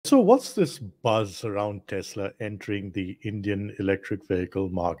So what's this buzz around Tesla entering the Indian electric vehicle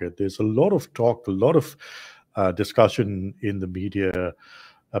market? There's a lot of talk, a lot of discussion in the media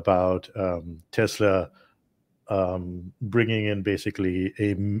about Tesla bringing in basically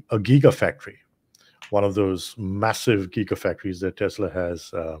a gigafactory, one of those massive gigafactories that Tesla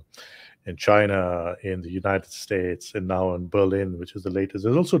has in China, in the United States, and now in Berlin, which is the latest.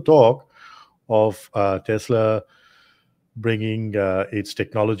 There's also talk of Tesla bringing its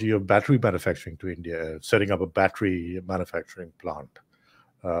technology of battery manufacturing to India, setting up a battery manufacturing plant.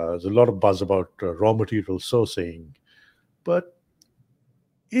 There's a lot of buzz about raw material sourcing, but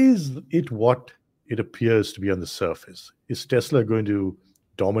is it what it appears to be on the surface? Is Tesla going to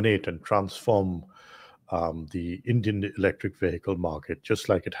dominate and transform the Indian electric vehicle market just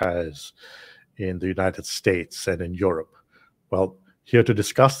like it has in the United States and in Europe? Well, here to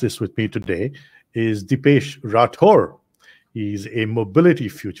discuss this with me today is Deepesh Rathore. He's a mobility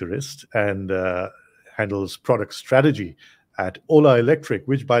futurist and handles product strategy at Ola Electric,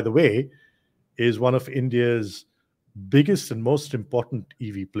 which, by the way, is one of India's biggest and most important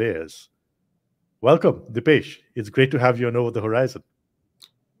EV players. Welcome, Deepesh. It's great to have you on Over the Horizon.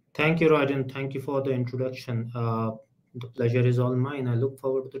 Thank you, Rajan. Thank you for the introduction. The pleasure is all mine. I look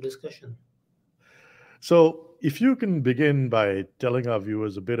forward to the discussion. So, if you can begin by telling our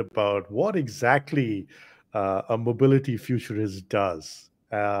viewers a bit about what exactly a mobility futurist does,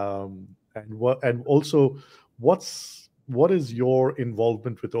 and also what is your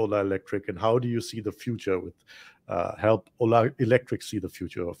involvement with Ola Electric, and how do you see the future with help Ola Electric see the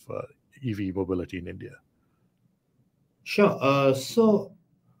future of EV mobility in India? Sure. So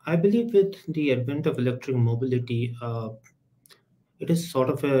I believe with the advent of electric mobility, it is sort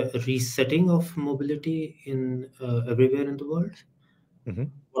of a resetting of mobility in everywhere in the world. Mm-hmm.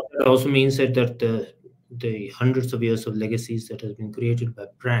 What that also means that the hundreds of years of legacies that has been created by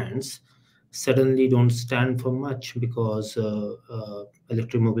brands suddenly don't stand for much, because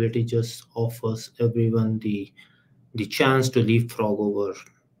electric mobility just offers everyone the chance to leapfrog over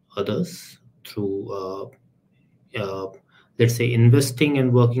others through let's say investing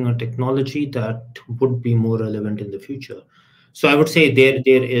and working on technology that would be more relevant in the future. So I would say there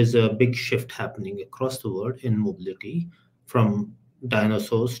is a big shift happening across the world in mobility, from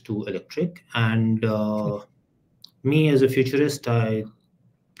dinosaurs to electric. And me as a futurist, I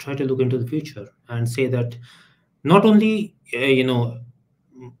try to look into the future and say that not only the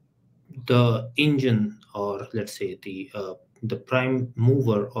engine, or let's say the prime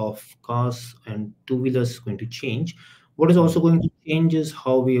mover of cars and two-wheelers is going to change. What is also going to change is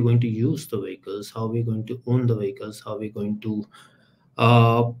how we are going to use the vehicles, how we're going to own the vehicles, how we're going to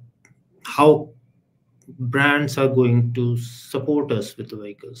how brands are going to support us with the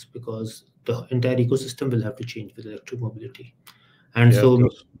vehicles, because the entire ecosystem will have to change with electric mobility. And Yeah, so of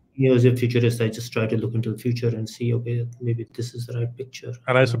course. as a futurist, I just try to look into the future and see, okay, maybe this is the right picture.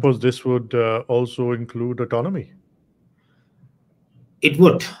 And I suppose this would also include autonomy. It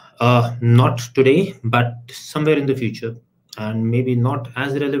would, not today, but somewhere in the future, and maybe not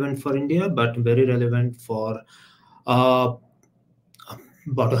as relevant for India, but very relevant for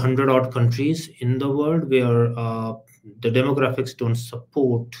about 100 odd countries in the world, where the demographics don't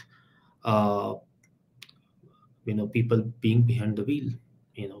support uh, people being behind the wheel.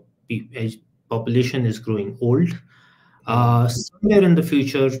 As population is growing old. Somewhere in the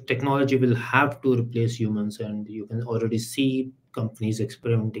future, technology will have to replace humans, and you can already see companies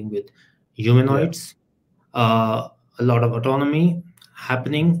experimenting with humanoids. A lot of autonomy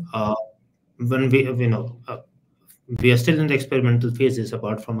happening. When we are still in the experimental phases.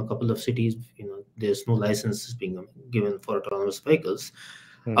 Apart from a couple of cities, there's no licenses being given for autonomous vehicles.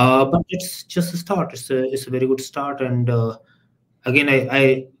 But it's just a start. It's a very good start, and again,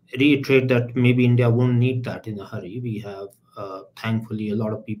 I reiterate that maybe India won't need that in a hurry. We have, thankfully, a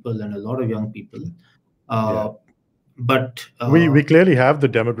lot of people and a lot of young people. But we clearly have the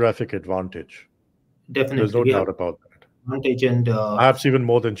demographic advantage. Definitely, there's no doubt about that. Advantage, and perhaps even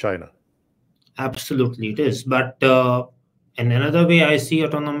more than China. Absolutely, it is. But in another way, I see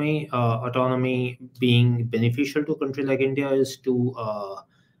autonomy being beneficial to a country like India is to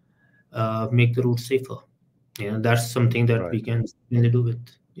make the route safer. That's something that we can really do with.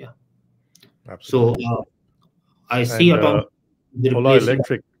 Yeah. Absolutely. So I see autonomy Ola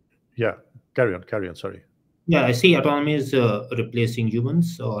Electric. Yeah, carry on. Sorry. Yeah, I see autonomy is replacing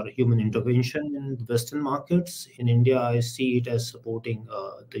humans or human intervention in Western markets. In India, I see it as supporting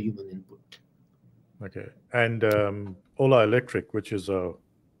the human input. Okay. And Ola Electric, which is a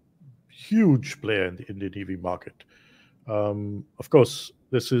huge player in the Indian EV market. Of course,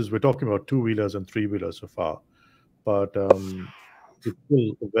 we're talking about two-wheelers and three-wheelers so far. But it's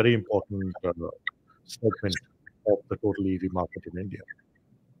still a very important segment of the total EV market in India.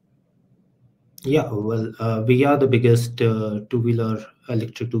 Yeah, well, we are the biggest electric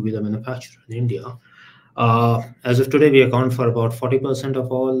two-wheeler manufacturer in India. As of today, we account for about 40%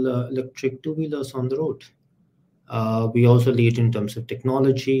 of all electric two-wheelers on the road. We also lead in terms of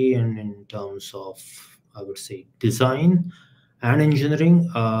technology and in terms of, I would say, design and engineering.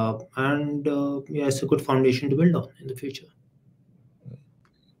 And yeah, it's a good foundation to build on in the future.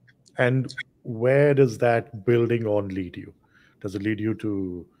 And where does that building on lead you? Does it lead you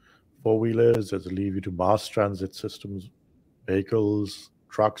to four-wheelers? Does it lead you to mass transit systems, vehicles,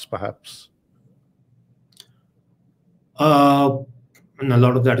 trucks, perhaps? And a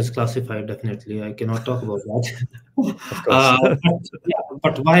lot of that is classified, definitely. I cannot talk about that. Of course. Yeah,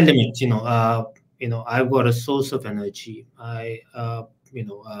 but why limit? I've got a source of energy. I,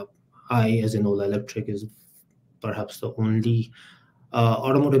 as in Ola Electric, is perhaps the only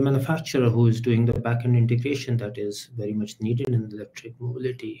automotive manufacturer who is doing the back-end integration that is very much needed in electric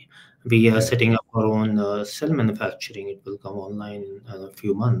mobility. We are Yeah. setting up our own cell manufacturing. It will come online in a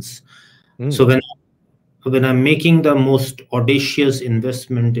few months. Mm. So when I'm making the most audacious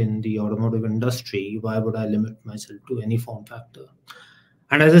investment in the automotive industry, why would I limit myself to any form factor?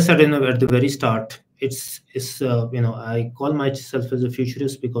 And as I said at the very start, I call myself as a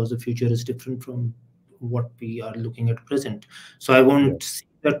futurist because the future is different from what we are looking at present. So I Yeah. won't see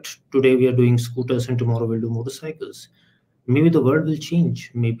that today we are doing scooters and tomorrow we'll do motorcycles. Maybe the world will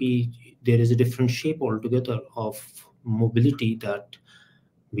change. Maybe there is a different shape altogether of mobility that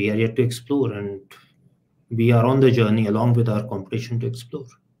we are yet to explore, and we are on the journey along with our competition to explore.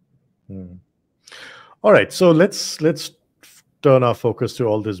 Mm. All right, so let's turn our focus to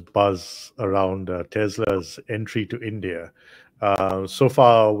all this buzz around Tesla's entry to India. So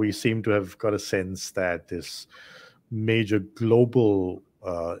far, we seem to have got a sense that this major global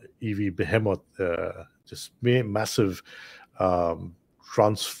EV behemoth, this massive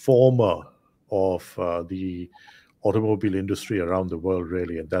transformer of the automobile industry around the world,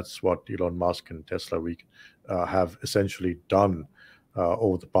 really, and that's what Elon Musk and Tesla have essentially done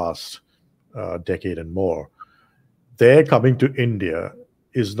over the past decade and more. Their coming to India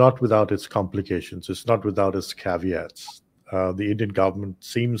is not without its complications. It's not without its caveats. The Indian government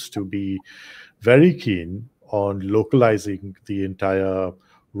seems to be very keen on localizing the entire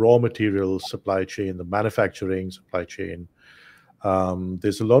raw material supply chain, the manufacturing supply chain.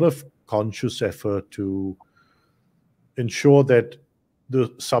 There's a lot of conscious effort to ensure that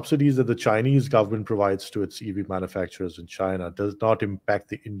the subsidies that the Chinese government provides to its EV manufacturers in China does not impact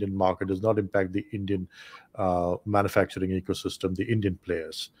the Indian market, does not impact the Indian manufacturing ecosystem, the Indian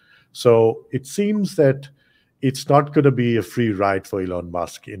players. So it seems that it's not going to be a free ride for Elon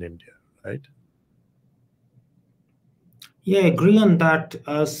Musk in India, right? Yeah, I agree on that.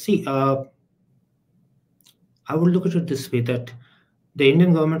 I would look at it this way, that the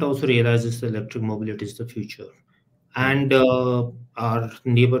Indian government also realizes that electric mobility is the future. And our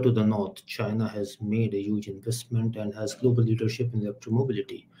neighbor to the north, China, has made a huge investment and has global leadership in electric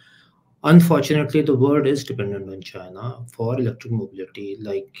mobility. Unfortunately, the world is dependent on China for electric mobility,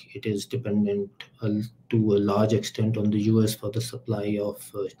 like it is dependent to a large extent on the US for the supply of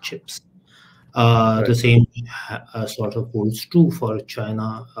chips. The Right. same sort of holds true for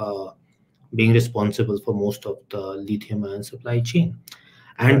China being responsible for most of the lithium ion supply chain.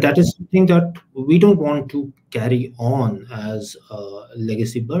 And Right. that is something that we don't want to carry on as a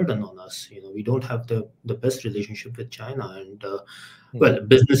legacy burden on us. We don't have the best relationship with China, and well,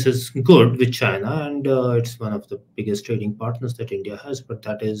 business is good with China, and it's one of the biggest trading partners that India has. But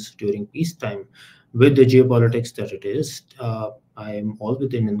that is during peacetime. With the geopolitics that it is, I am all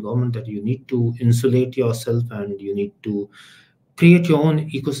with the Indian government that you need to insulate yourself and you need to create your own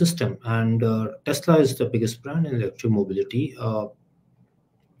ecosystem. And Tesla is the biggest brand in electric mobility.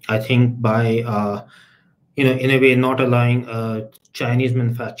 I think by in a way not allowing Chinese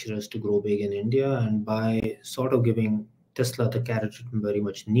manufacturers to grow big in India, and by sort of giving Tesla the carrot it very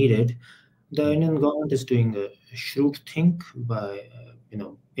much needed, the Indian government is doing a shrewd thing by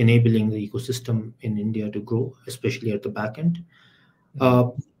enabling the ecosystem in India to grow, especially at the back end.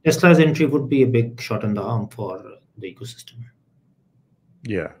 Tesla's entry would be a big shot in the arm for the ecosystem.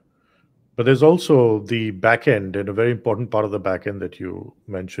 Yeah. But there's also the back end, and a very important part of the back end that you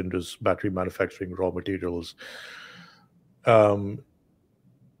mentioned is battery manufacturing, raw materials.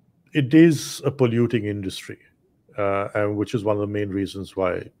 It is a polluting industry, and which is one of the main reasons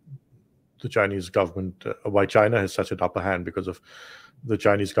why the Chinese government, why China has such an upper hand, because of the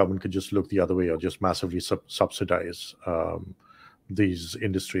Chinese government could just look the other way or just massively subsidize these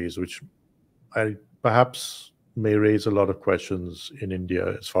industries, which perhaps may raise a lot of questions in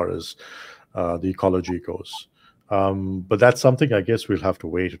India as far as the ecology goes. But that's something I guess we'll have to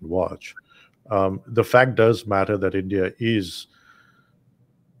wait and watch. The fact does matter that India is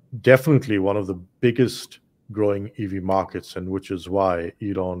definitely one of the biggest growing EV markets, and which is why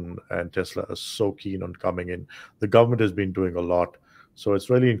Elon and Tesla are so keen on coming in. The government has been doing a lot, so it's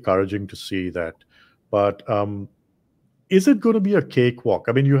really encouraging to see that. But is it going to be a cakewalk?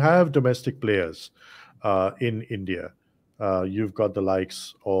 I mean, you have domestic players in India. You've got the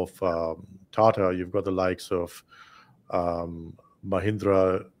likes of Tata, you've got the likes of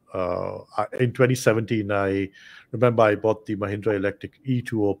Mahindra. In 2017, I remember I bought the Mahindra Electric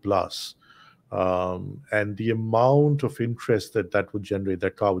E20 Plus, and the amount of interest that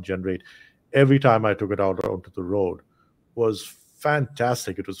that car would generate every time I took it out onto the road was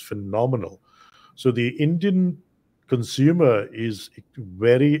fantastic. It was phenomenal. So the Indian consumer is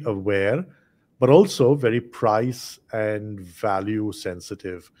very aware, but also very price and value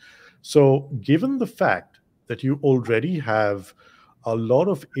sensitive. So, given the fact that you already have a lot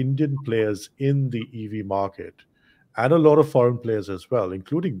of Indian players in the EV market and a lot of foreign players as well,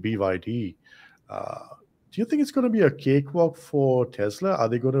 including BYD, uh, do you think it's going to be a cakewalk for Tesla? Are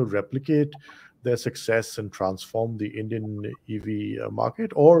they going to replicate their success and transform the Indian EV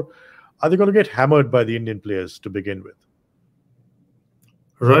market, or are they going to get hammered by the Indian players to begin with?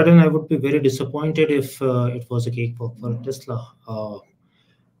 Right, and I would be very disappointed if it was a cakewalk for Tesla.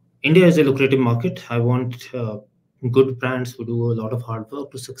 India is a lucrative market. I want good brands who do a lot of hard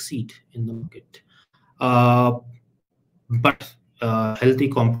work to succeed in the market. Uh, but healthy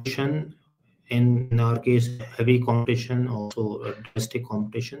competition, in our case, heavy competition, also domestic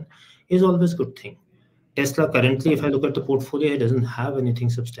competition, is always a good thing. Tesla currently, if I look at the portfolio, it doesn't have anything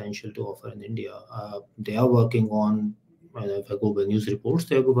substantial to offer in India. They are working on, if I go by news reports,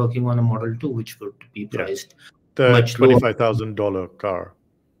 they are working on a Model 2, which would be priced the much lower. $25,000 car.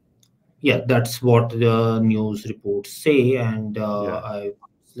 Yeah, that's what the news reports say, and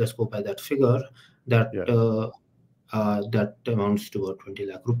let's go by that figure. That that amounts to about 20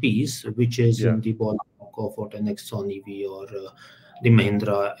 lakh rupees, which is in the ballpark of what an Nexon EV or the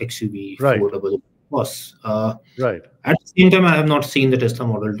Mahindra XUV 400 plus. Right. At the same time, I have not seen the Tesla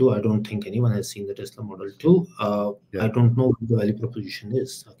Model 2. I don't think anyone has seen the Tesla Model 2. I don't know what the value proposition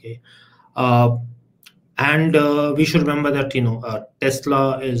is. Okay. And we should remember that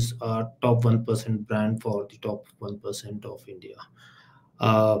Tesla is a top 1% brand for the top 1% of India.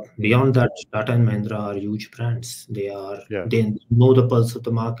 Beyond that, Tata and Mahindra are huge brands. They know the pulse of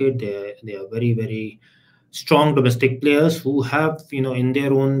the market. They are very, very strong domestic players who have, in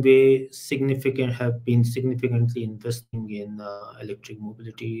their own way, have been significantly investing in electric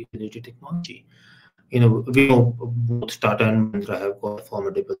mobility related technology. We know both Tata and Mahindra have got a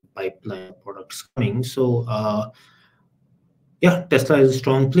formidable pipeline of products coming. So, yeah, Tesla is a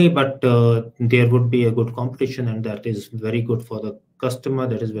strong play, but there would be a good competition, and that is very good for the customer.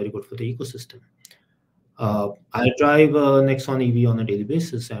 That is very good for the ecosystem. I drive Nexon EV on a daily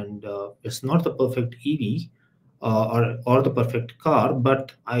basis, and it's not the perfect EV or the perfect car,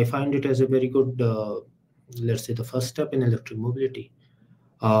 but I find it as a very good, let's say, the first step in electric mobility.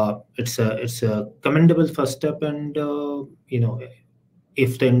 It's a commendable first step, and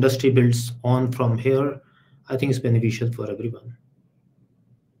if the industry builds on from here, I think it's beneficial for everyone.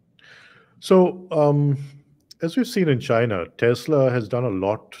 So, as we've seen in China, Tesla has done a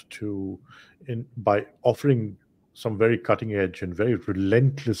lot by offering some very cutting edge and very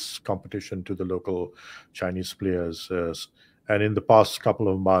relentless competition to the local Chinese players. And in the past couple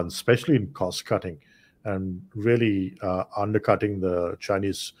of months, especially in cost cutting and really undercutting the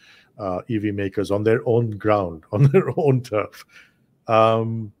Chinese EV makers on their own ground, on their own turf.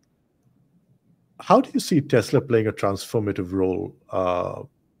 How do you see Tesla playing a transformative role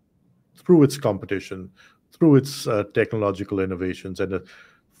through its competition, through its technological innovations, and a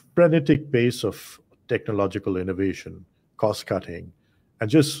frenetic pace of technological innovation, cost cutting, and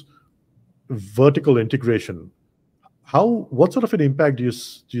just vertical integration? What sort of an impact do you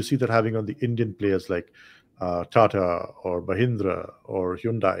see that having on the Indian players like Tata or Mahindra or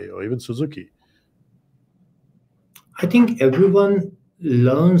Hyundai or even Suzuki? I think everyone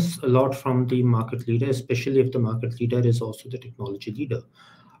learns a lot from the market leader, especially if the market leader is also the technology leader.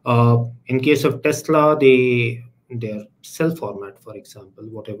 In case of Tesla, their cell format, for example,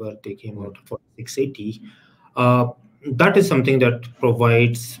 whatever they came out for 680, that is something that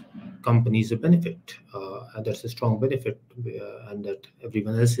provides companies a benefit. That's a strong benefit, and that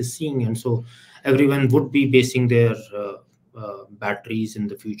everyone else is seeing. And so everyone would be basing their batteries in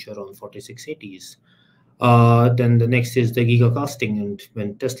the future on 4680s. Then the next is the gigacasting, and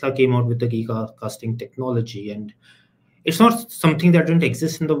when Tesla came out with the gigacasting technology, and it's not something that didn't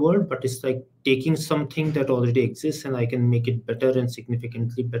exist in the world, but it's like taking something that already exists and I can make it better and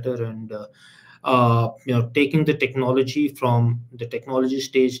significantly better, and taking the technology from the technology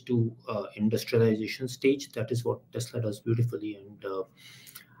stage to industrialization stage. That is what Tesla does beautifully, and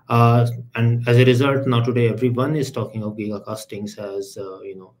as a result, now today everyone is talking of gigacastings as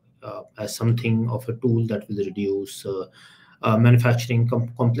as something of a tool that will reduce manufacturing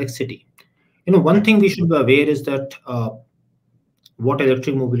complexity. One thing we should be aware is that what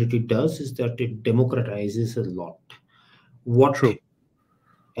electric mobility does is that it democratizes a lot. What True.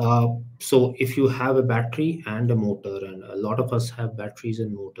 So if you have a battery and a motor, and a lot of us have batteries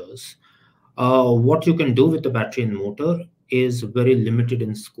and motors, what you can do with the battery and motor is very limited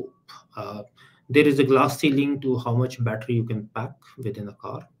in scope. There is a glass ceiling to how much battery you can pack within a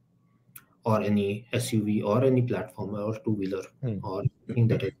car or any SUV or any platform or two-wheeler or anything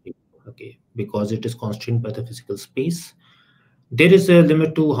that is big, okay, because it is constrained by the physical space. There is a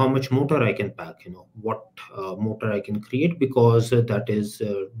limit to how much motor I can pack, what motor I can create, because that is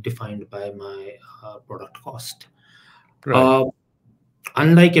defined by my product cost. Right.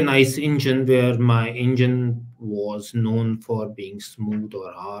 Unlike an ICE engine where my engine was known for being smooth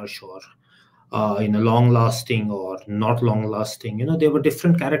or harsh or long lasting or not long lasting, there were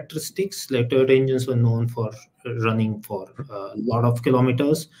different characteristics. Later engines were known for running for a lot of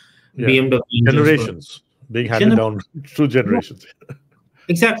kilometers. Yeah. BMW engines were Generations being handed down through generations.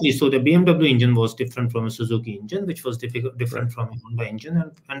 exactly. So the BMW engine was different from a Suzuki engine, which was different from a Honda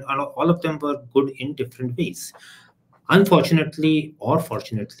engine, and all of them were good in different ways. Unfortunately or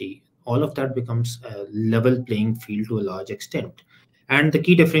fortunately, all of that becomes a level playing field to a large extent. And the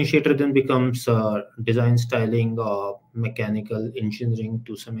key differentiator then becomes design styling, mechanical engineering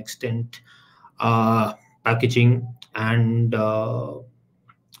to some extent, packaging, and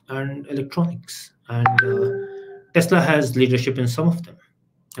electronics. And Tesla has leadership in some of them,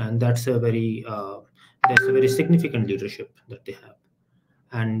 and that's a very significant leadership that they have.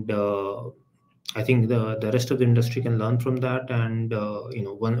 And I think the rest of the industry can learn from that. And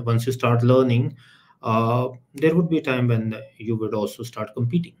once you start learning, there would be a time when you would also start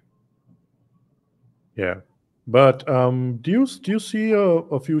competing. Yeah, but do you see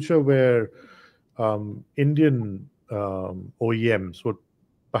a future where Indian OEMs would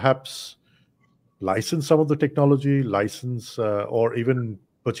perhaps license some of the technology, or even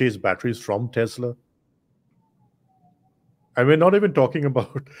purchase batteries from Tesla? And we're not even talking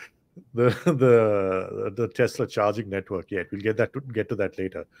about the Tesla charging network yet. We'll get to that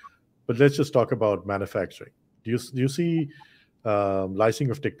later. But let's just talk about manufacturing. Do you see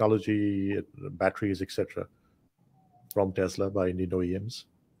licensing of technology, batteries, etc., from Tesla by Indian OEMs?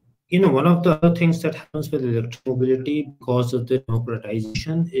 One of the other things that happens with electromobility because of the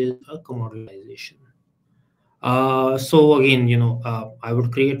democratization is a commoditization. So again, I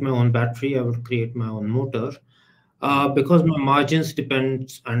would create my own battery, I would create my own motor, because my margins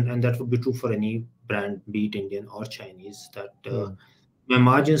depends, and that would be true for any brand, be it Indian or Chinese, that my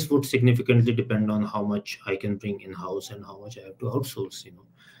margins would significantly depend on how much I can bring in-house and how much I have to outsource.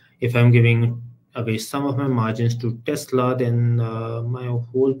 If I'm giving away some of my margins to Tesla, then my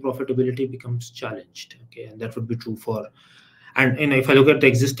whole profitability becomes challenged. Okay, and that would be true for, and if I look at the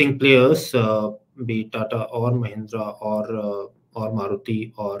existing players, be it Tata or Mahindra or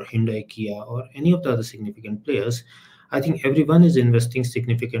Maruti or Hyundai, Kia, or any of the other significant players, I think everyone is investing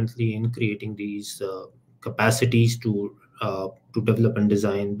significantly in creating these capacities to develop and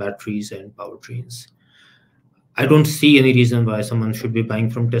design batteries and powertrains. I don't see any reason why someone should be buying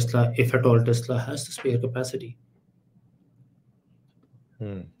from Tesla, if at all Tesla has the spare capacity.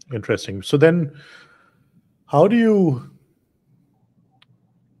 Interesting. So then, how do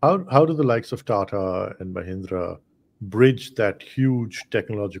the likes of Tata and Mahindra bridge that huge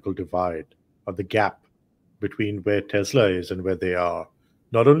technological divide or the gap between where Tesla is and where they are,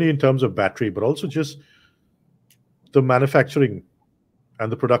 not only in terms of battery, but also just the manufacturing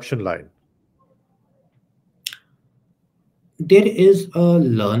and the production line? There is a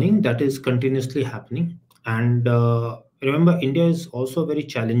learning that is continuously happening. And remember, India is also a very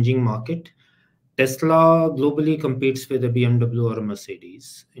challenging market. Tesla globally competes with a BMW or a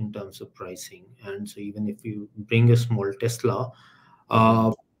Mercedes in terms of pricing. And so even if you bring a small Tesla,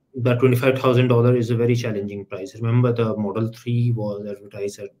 the $25,000 is a very challenging price. Remember, the Model 3 was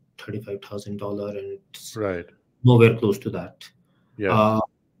advertised at $35,000 and it's Right. nowhere close to that. Yeah.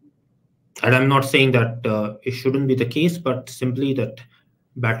 And I'm not saying that it shouldn't be the case, but simply that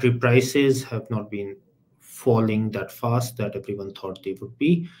battery prices have not been falling that fast that everyone thought they would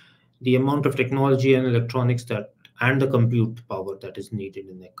be. the amount of technology and electronics and the compute power that is needed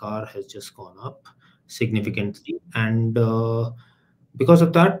in a car has just gone up significantly. And because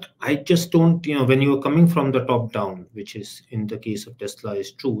of that, I just don't, when you are coming from the top down, which is in the case of Tesla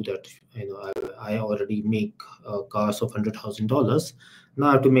is true, that I already make cars of $100,000. Now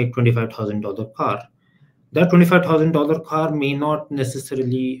I have to make $25,000 car. That $25,000 car may not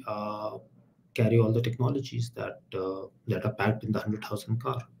necessarily carry all the technologies that are packed in the 100,000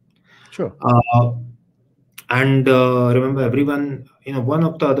 car. Sure. And remember, everyone, one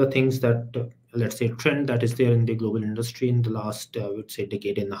of the other things that, let's say, trend that is there in the global industry in the last, I would say,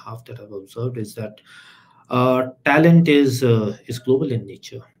 decade and a half that I've observed is that talent is global in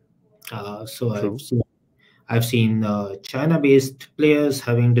nature. So True. I've seen China-based players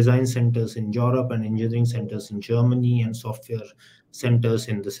having design centers in Europe and engineering centers in Germany and software centers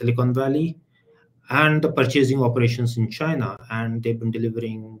in the Silicon Valley and the purchasing operations in China, and they've been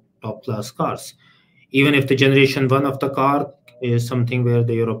delivering top-class cars. Even if the generation one of the car is something where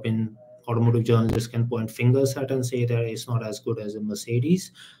the European automotive journalists can point fingers at and say that it's not as good as a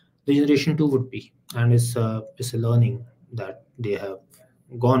Mercedes, the generation two would be, and it's a learning that they have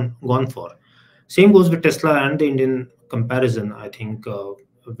gone for. Same goes with Tesla and the Indian comparison. I think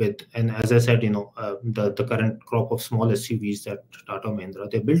and as I said, the current crop of small SUVs that Tata Mahindra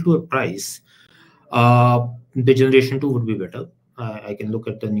they built to a price. The generation two would be better. I can look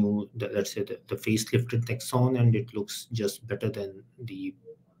at the new, let's say the facelifted Nexon, and it looks just better than the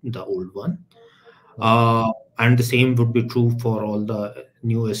old one. And the same would be true for all the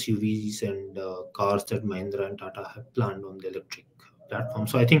new SUVs and cars that Mahindra and Tata have planned on the electric platform.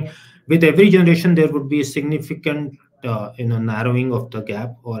 So I think with every generation there would be a significant narrowing of the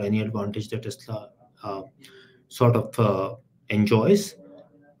gap or any advantage that Tesla sort of enjoys.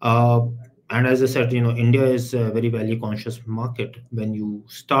 And as I said, India is a very value conscious market. When you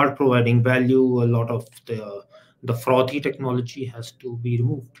start providing value, a lot of the frothy technology has to be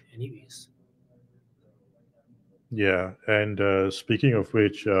removed anyways. Yeah, and speaking of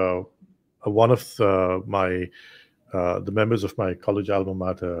which, one of the members of my college alma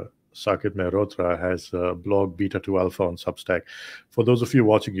mater, Saket Mehrotra, has a blog Beta to Alpha on Substack. For those of you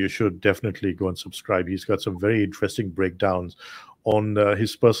watching, you should definitely go and subscribe. He's got some very interesting breakdowns on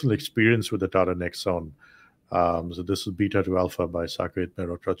his personal experience with the Tata Nexon. So this is Beta to Alpha by Saket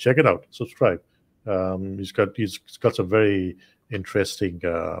Mehrotra. Check it out. Subscribe. He's got some very interesting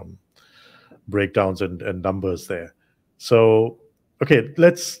breakdowns and numbers there. So, okay,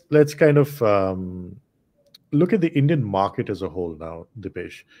 let's kind of look at the Indian market as a whole now,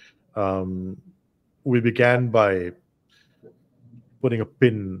 Deepesh. We began by putting a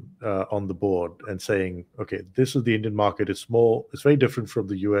pin on the board and saying, okay, this is the Indian market. It's very different from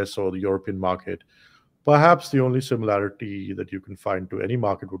the US or the European market. Perhaps the only similarity that you can find to any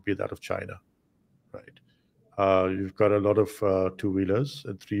market would be that of China, right? You've got a lot of two-wheelers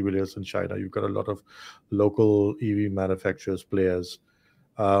and three-wheelers in China. You've got a lot of local EV manufacturers, players.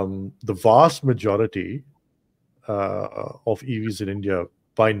 The vast majority of EVs in India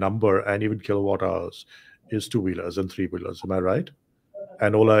by number and even kilowatt hours is two-wheelers and three-wheelers. Am I right?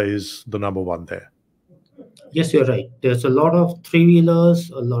 And Ola is the number one there. Yes, you're right. There's a lot of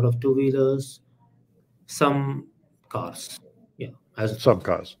three-wheelers, a lot of two-wheelers, some cars. Yeah. Some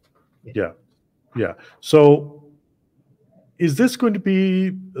cars. Yeah. So is this going to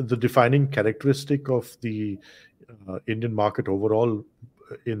be the defining characteristic of the Indian market overall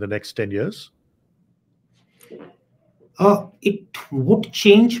in the next 10 years? It would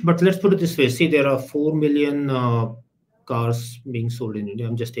change, but let's put it this way. See, there are 4 million cars being sold in India.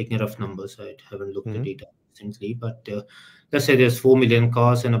 I'm just taking rough numbers. I haven't looked at data recently, but let's say there's 4 million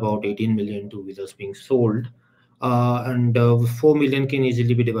cars and about 18 million two-wheelers being sold. And 4 million can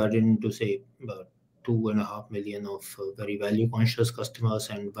easily be divided into, say, about 2.5 million of very value-conscious customers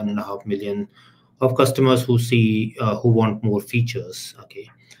and 1.5 million of customers who want more features. Okay.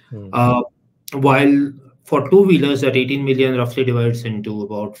 While for two-wheelers, that 18 million roughly divides into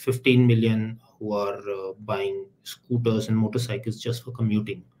about 15 million who are buying scooters and motorcycles just for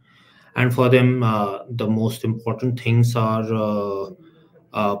commuting. And for them, the most important things are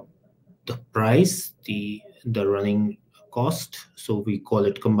the price, the running cost. So we call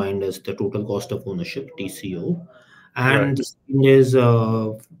it combined as the total cost of ownership, TCO. And the second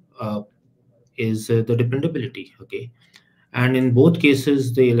is the dependability. Okay. And in both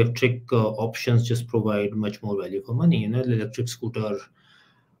cases, the electric options just provide much more value for money. The electric scooter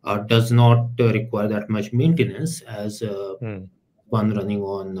does not require that much maintenance as one running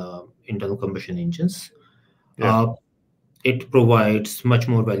on internal combustion engines. it provides much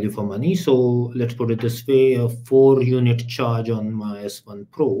more value for money. So let's put it this way: a 4-unit charge on my S1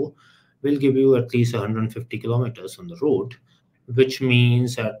 Pro will give you at least 150 kilometers on the road, which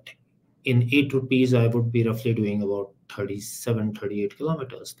means that in 8 rupees, I would be roughly doing about 37, 38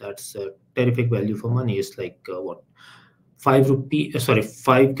 kilometers. That's a terrific value for money. It's like what, 5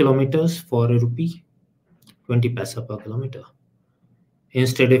 kilometers for a rupee, 20 paisa per kilometer.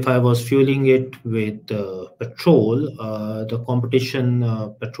 Instead, if I was fueling it with petrol, the competition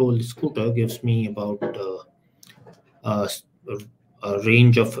petrol scooter gives me about uh, a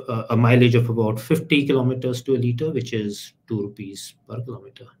range of a mileage of about 50 kilometers to a liter, which is 2 rupees per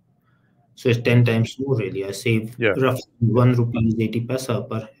kilometer. So it's 10 times more really. I save Yeah, roughly 1 rupees 80 paisa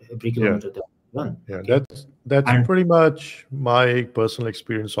per every yeah, kilometer that I run. yeah. Okay. That's And pretty much my personal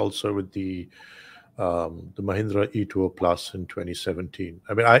experience also with the Mahindra E2O Plus in 2017.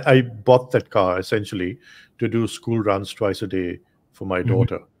 I mean, I bought that car essentially to do school runs twice a day for my Mhm.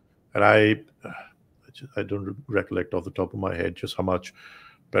 daughter, and I don't recollect off the top of my head just how much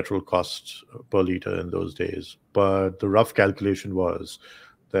petrol costs per liter in those days. But the rough calculation was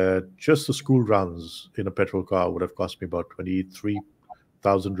that just the school runs in a petrol car would have cost me about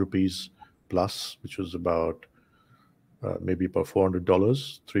 23,000 rupees plus, which was about maybe about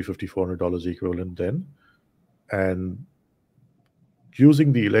 $400, 350, $400 equivalent then. And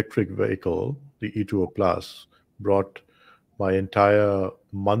using the electric vehicle, the E2O Plus, brought my entire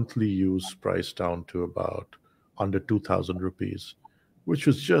monthly use price down to about under 2,000 rupees, which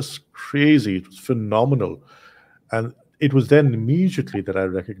was just crazy. It was phenomenal. And it was then immediately that I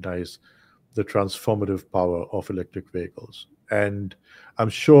recognized the transformative power of electric vehicles. And I'm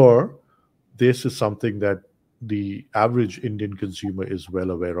sure this is something that the average Indian consumer is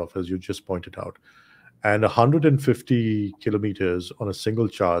well aware of, as you just pointed out. And 150 kilometers on a single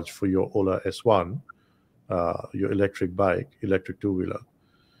charge for your Ola S1, your electric bike, electric two wheeler,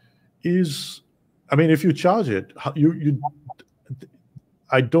 is, I mean, if you charge it,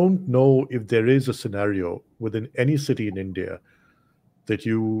 I don't know if there is a scenario within any city in India that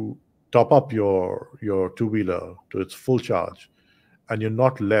you top up your two wheeler to its full charge and you're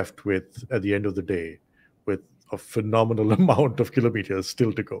not left with, at the end of the day, with a phenomenal amount of kilometers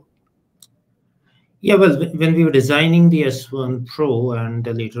still to go. yeah, well, when we were designing the S1 Pro and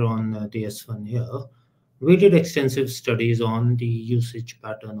later on the S1 Air, we did extensive studies on the usage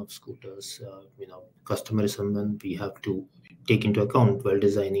pattern of scooters. Customer is someone we have to take into account while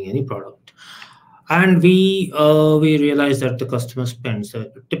designing any product. And we realized that the customer spends,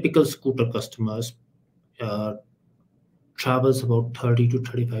 typical scooter customers uh, travels about 30 to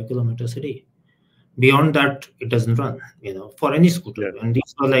 35 kilometers a day. Beyond that, it doesn't run, for any scooter. Yeah. And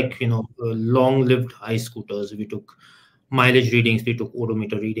these are like, long lived high scooters. We took mileage readings, we took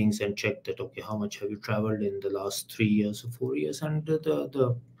odometer readings and checked that, okay, how much have you traveled in the last 3 years or 4 years? And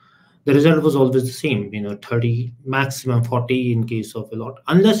the result was always the same, 30, maximum 40 in case of a lot,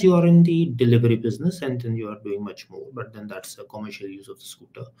 unless you are in the delivery business and then you are doing much more, but then that's a commercial use of the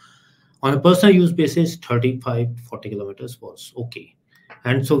scooter. On a personal use basis, 35, 40 kilometers was okay.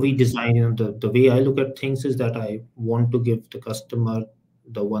 And so we design, the way I look at things is that I want to give the customer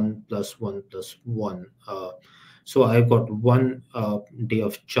the 1 + 1 + 1. So I've got 1 day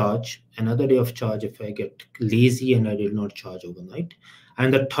of charge, another day of charge if I get lazy and I did not charge overnight,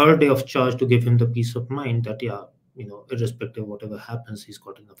 and the third day of charge to give him the peace of mind that, yeah, irrespective of whatever happens, he's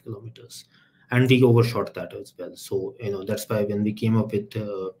got enough kilometers. And we overshot that as well. So, that's why when we came up with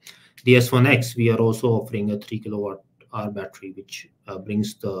the S1X, we are also offering a 3 kilowatt hour battery, which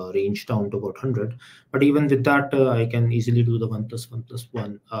brings the range down to about 100. But even with that, I can easily do the 1 + 1 +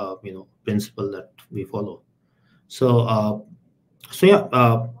 1, principle that we follow. So yeah,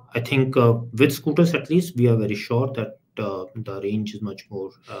 I think with scooters at least we are very sure that the range is much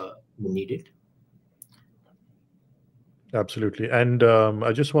more needed. Absolutely. And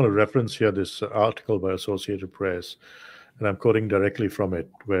I just want to reference here this article by Associated Press, and I'm quoting directly from it,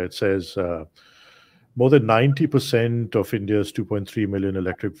 where it says more than 90% of India's 2.3 million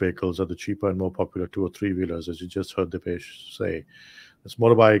electric vehicles are the cheaper and more popular two or three wheelers, as you just heard Deepesh say. It's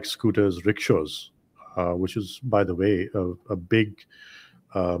motorbikes, scooters, rickshaws, which is, by the way, a big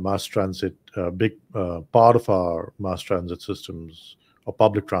mass transit, big part of our mass transit systems or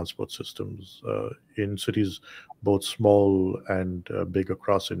public transport systems in cities both small and big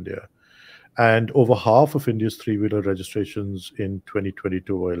across India. And over half of India's three-wheeler registrations in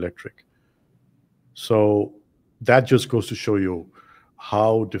 2022 were electric. So that just goes to show you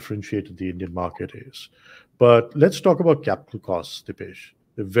how differentiated the Indian market is. But let's talk about capital costs, Deepesh.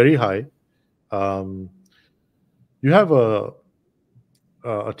 They're very high. Um, you have a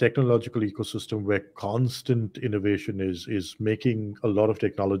a technological ecosystem where constant innovation is making a lot of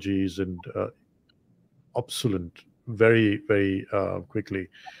technologies and obsolete very quickly.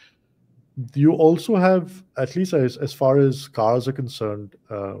 You also have, at least as far as cars are concerned,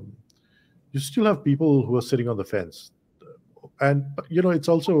 you still have people who are sitting on the fence. And it's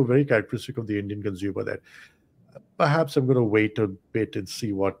also very characteristic of the Indian consumer that perhaps I'm going to wait a bit and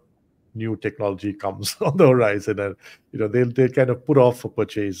see what new technology comes on the horizon, and they'll kind of put off a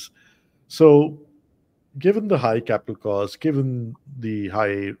purchase. So given the high capital cost, given the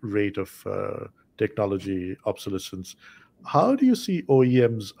high rate of technology obsolescence, how do you see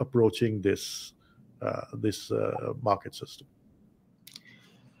OEMs approaching this market system?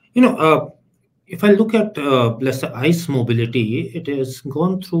 If I look at, let's say, ICE mobility, it has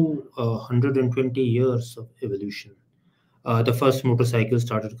gone through 120 years of evolution. The first motorcycle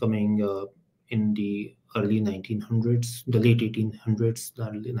started coming in the early 1900s, the late 1800s, the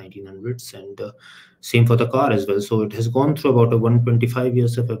early 1900s, and same for the car as well. So it has gone through about a 125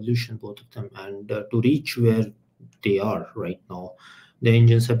 years of evolution, both of them, and to reach where they are right now, the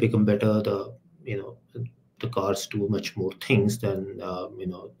engines have become better. The cars do much more things than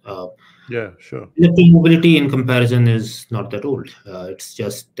Yeah, sure. electric mobility in comparison is not that old. It's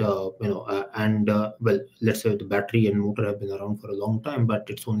just well, let's say the battery and motor have been around for a long time, but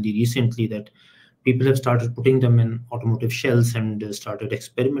it's only recently that people have started putting them in automotive shells and started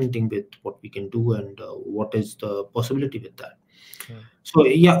experimenting with what we can do and what is the possibility with that. So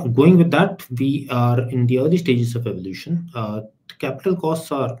yeah, going with that, we are in the early stages of evolution. The capital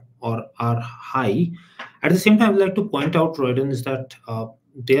costs are high. At the same time, I'd like to point out, Royden, is that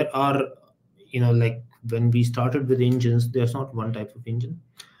there are, like when we started with engines, there's not one type of engine.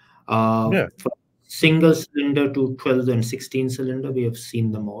 From single cylinder to 12 and 16 cylinder, we have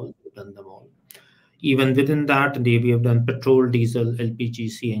seen them all, we've done them all. Even within that, we have done petrol, diesel, LPG,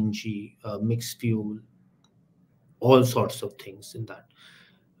 CNG, mixed fuel, all sorts of things in that.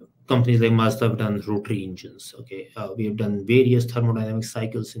 Companies like Mazda have done rotary engines. Okay, we have done various thermodynamic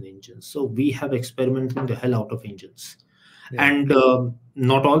cycles in engines. So we have experimented the hell out of engines. Yeah. And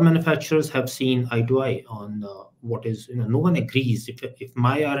not all manufacturers have seen eye to eye on what is, no one agrees. If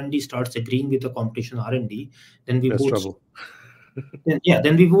my R&D starts agreeing with the competition R&D, then we That's both trouble.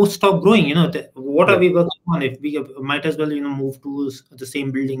 then we both stop growing. What are we working on? If we might as well move to the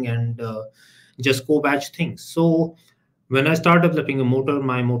same building and just co-batch things. So when I start developing a motor,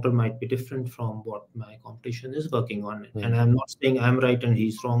 my motor might be different from what my competition is working on. And I'm not saying I'm right and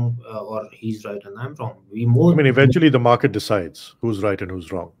he's wrong, or he's right and I'm wrong. Eventually the market decides who's right and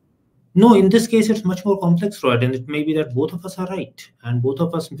who's wrong. No, in this case, it's much more complex, right? And it may be that both of us are right, and both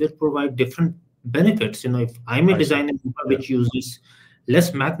of us will provide different benefits. If I may design a motor which uses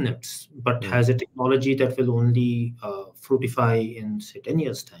less magnets, but has a technology that will only fructify in, say, 10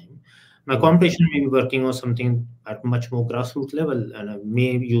 years' time, my competition may be working on something at much more grassroots level, and I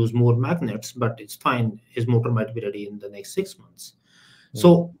may use more magnets, but it's fine. His motor might be ready in the next 6 months.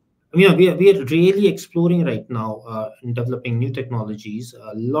 So, we are really exploring right now in developing new technologies.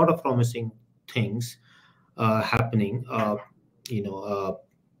 A lot of promising things happening.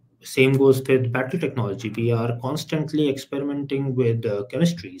 Same goes with battery technology. We are constantly experimenting with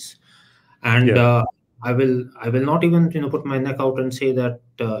chemistries, and I will not even put my neck out and say that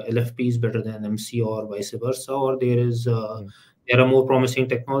LFP is better than MC or vice versa, or there are more promising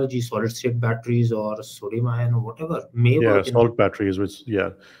technologies, solid state batteries or sodium ion or whatever may work. Salt batteries, which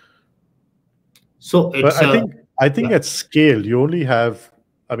So it's, but I think at scale you only have,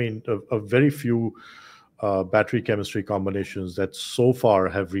 a very few battery chemistry combinations that so far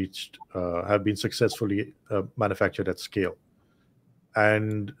have been successfully manufactured at scale,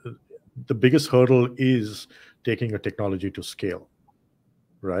 and the biggest hurdle is taking a technology to scale,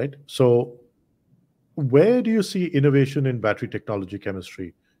 right? So where do you see innovation in battery technology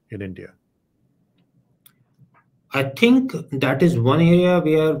chemistry in India? I think that is one area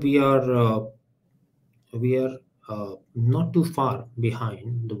where we are not too far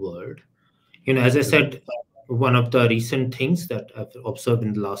behind the world. As I said, one of the recent things that I've observed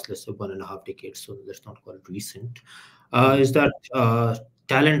in the last, let's say, 1.5 decades, so let's not call it recent, is that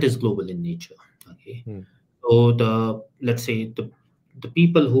talent is global in nature. Okay, so let's say the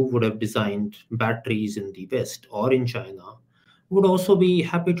people who would have designed batteries in the West or in China would also be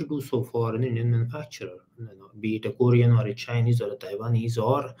happy to do so for an Indian manufacturer, be it a Korean or a Chinese or a Taiwanese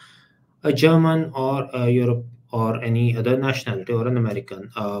or a German or a Europe or any other nationality or an American.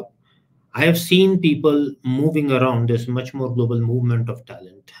 I have seen people moving around. There's much more global movement of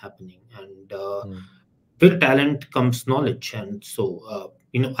talent happening, and with talent comes knowledge. And so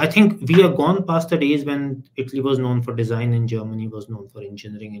I think we are gone past the days when Italy was known for design and Germany was known for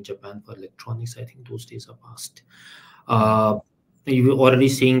engineering and Japan for electronics. I think those days are past. Uh, you're already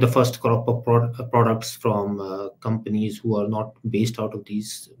seeing the first crop of products from companies who are not based out of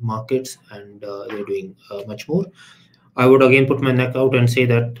these markets, and they're doing much more. I would again put my neck out and say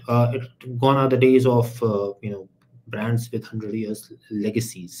that gone are the days of brands with 100 years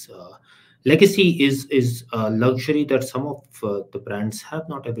legacies. Legacy is a luxury that some of the brands have,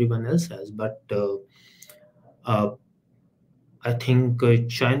 not everyone else has. But uh, I think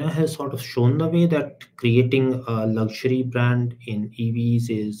China has sort of shown the way that creating a luxury brand in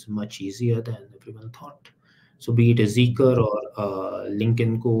EVs is much easier than everyone thought. So be it a Zeekr or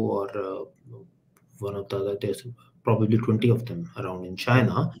Lincoln Co. or one of the other, there's probably 20 of them around in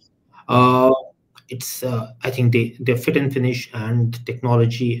China. Uh, it's I think their fit and finish and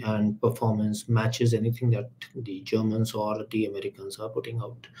technology and performance matches anything that the Germans or the Americans are putting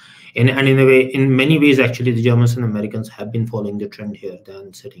out. And in a way, in many ways, actually, the Germans and Americans have been following the trend here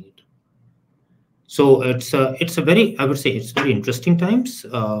than setting it. So it's a very, I would say, it's very interesting times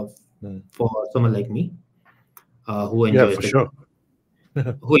for someone like me who enjoys for the sure.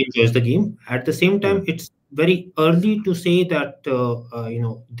 who enjoys the game. At the same time, Yeah. it's very early to say that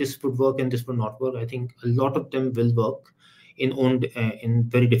this would work and this would not work. I think a lot of them will work in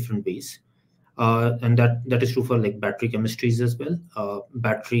very different ways, and that is true for like battery chemistries as well.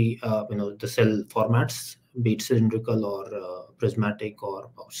 Battery, the cell formats, be it cylindrical or prismatic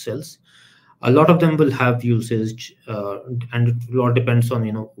or cells. A lot of them will have usage, and it all depends on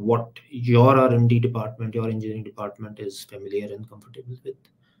what your R&D department, your engineering department is familiar and comfortable with.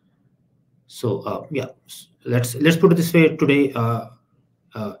 So let's put it this way. Today,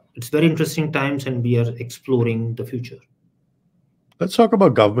 it's very interesting times, and we are exploring the future. Let's talk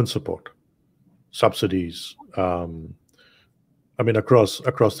about government support, subsidies. I mean, across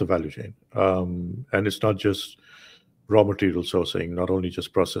the value chain, and it's not just raw material sourcing, not only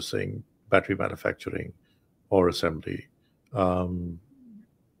just processing, battery manufacturing, or assembly. Even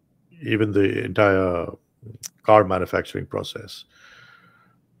the entire car manufacturing process.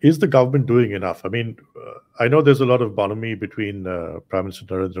 Is the government doing enough? I mean, I know there's a lot of bonhomie between Prime Minister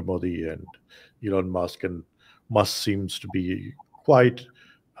Narendra Modi and Elon Musk, and Musk seems to be quite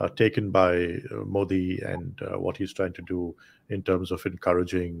taken by Modi and what he's trying to do in terms of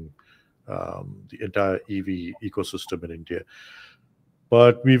encouraging the entire EV ecosystem in India.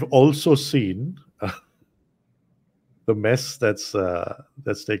 But we've also seen the mess that's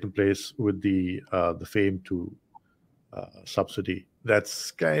taken place with the FAME 2 subsidy. That's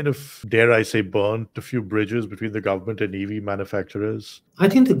kind of, dare I say, burnt a few bridges between the government and EV manufacturers. I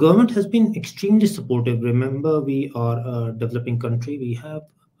think the government has been extremely supportive. Remember, we are a developing country. We have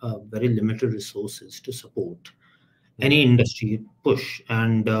very limited resources to support any industry push.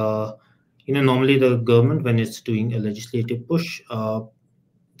 And, normally the government, when it's doing a legislative push,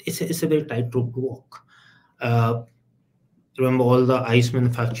 it's a very tightrope to walk. Remember, all the ICE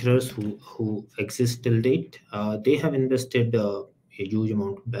manufacturers who exist till date, they have invested a huge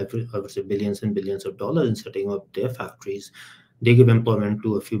amount, I would say billions and billions of dollars in setting up their factories. They give employment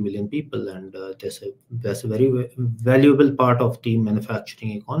to a few million people, and that's a very valuable part of the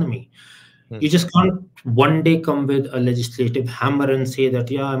manufacturing economy. You just can't one day come with a legislative hammer and say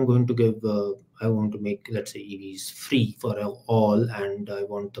that, yeah, I'm going to give, I want to make, let's say, EVs free for all, and I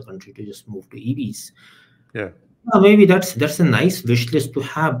want the country to just move to EVs. Yeah. Maybe that's a nice wish list to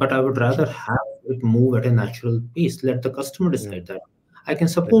have, but I would rather have it move at a natural pace. Let the customer decide that. I can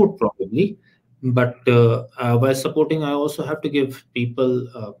support probably, but while supporting, I also have to give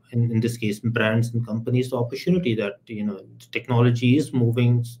people, in this case, brands and companies, the opportunity that technology is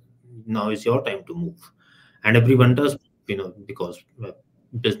moving. Now is your time to move, and everyone does, because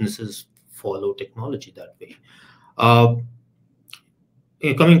businesses follow technology that way.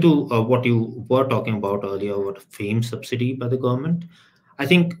 Coming to what you were talking about earlier, what FAME subsidy by the government, I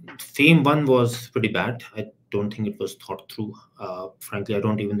think FAME 1 was pretty bad. I don't think it was thought through. Frankly, I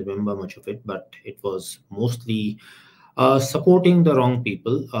don't even remember much of it, but it was mostly supporting the wrong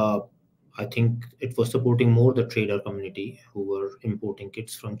people. I think it was supporting more the trader community who were importing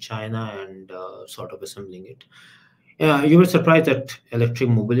kits from China and sort of assembling it. Yeah, you were surprised that electric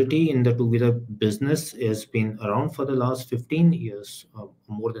mobility in the two-wheeler business has been around for the last 15 years,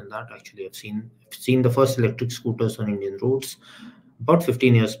 more than that actually. I've seen the first electric scooters on Indian roads about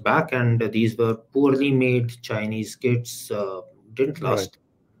 15 years back, and these were poorly made Chinese kits, didn't last,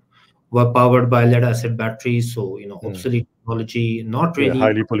 were powered by lead acid batteries, so obsolete technology, not really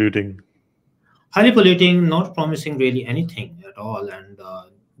highly polluting, not promising really anything at all, and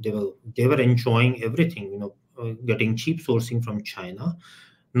they were enjoying everything. getting cheap sourcing from China,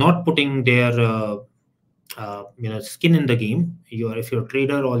 not putting their skin in the game. If you're a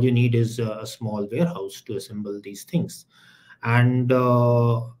trader, all you need is a small warehouse to assemble these things, and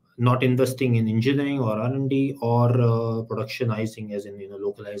not investing in engineering or R&D or productionizing, as in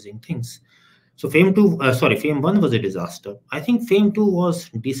localizing things. So FAME 1 was a disaster. I think FAME 2 was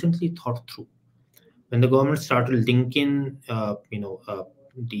decently thought through. When the government started linking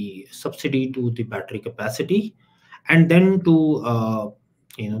the subsidy to the battery capacity, and then to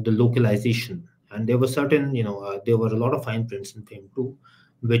the localization, and there were certain there were a lot of fine prints in FAME 2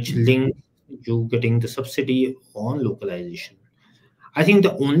 which linked you getting the subsidy on localization. I think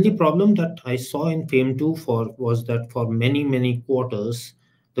the only problem that I saw in FAME 2 was that for many quarters,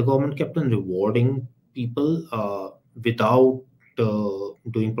 the government kept on rewarding people without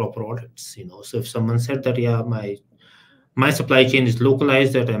doing proper audits. So if someone said that, yeah, my supply chain is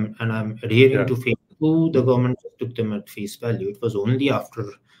localized, that I'm adhering to FAME 2, the government just took them at face value. It was only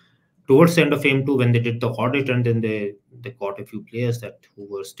after towards the end of FAME 2 when they did the audit, and then they caught a few players that who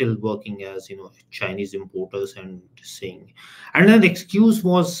were still working as Chinese importers and saying, and then the excuse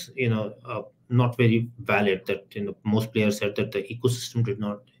was not very valid, that most players said that the ecosystem did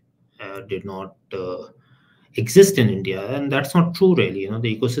not exist in India, and that's not true really.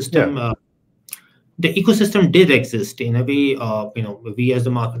 The ecosystem did exist in a way. We as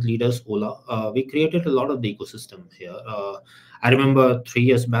the market leaders, Ola, we created a lot of the ecosystem here. I remember 3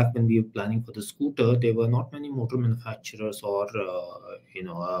 years back when we were planning for the scooter, there were not many motor manufacturers or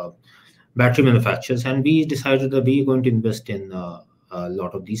battery manufacturers, and we decided that we are going to invest in a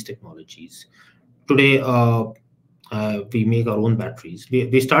lot of these technologies. Today, we make our own batteries.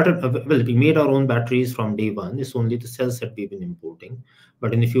 We started, we made our own batteries from day one. It's only the cells that we've been importing.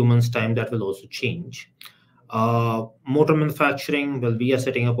 But in a few months' time, that will also change. Motor manufacturing, well, we are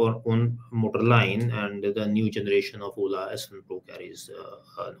setting up our own motor line, and the new generation of Ola S1 Pro carries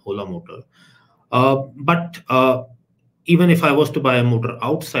an Ola motor. But even if I was to buy a motor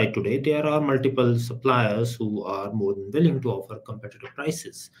outside today, there are multiple suppliers who are more than willing to offer competitive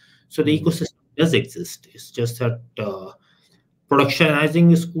prices. So the ecosystem does exist. It's just that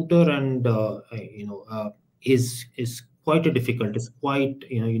productionizing a scooter and is quite a difficult. It's quite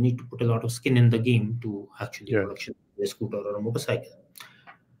you need to put a lot of skin in the game to actually production a scooter or a motorcycle.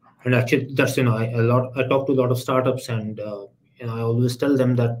 And actually, that's I talk to a lot of startups, and I always tell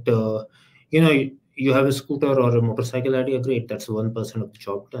them that you have a scooter or a motorcycle idea, great. That's 1% of the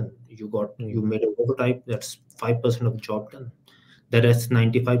job done. You made a prototype. That's 5% of the job done. The rest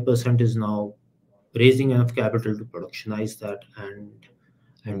 95% is now raising enough capital to productionize that and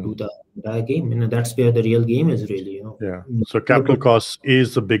do the entire game. That's where the real game is really. So capital cost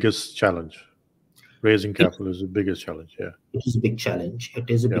is the biggest challenge. Raising capital is the biggest challenge. Yeah. It is a big challenge. It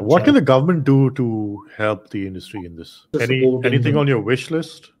is a big What can the government do to help the industry in this? Anything on your wish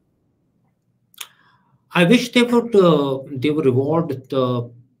list? I wish they would reward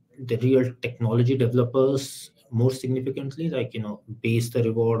the real technology developers more significantly, like base the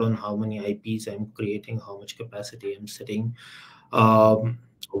reward on how many IPs I'm creating, how much capacity I'm setting,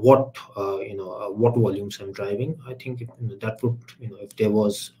 what volumes I'm driving. I think that would if there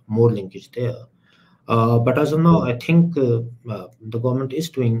was more linkage there. But as of now, I think the government is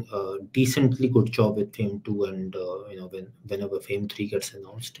doing a decently good job with FAME 2, and whenever FAME 3 gets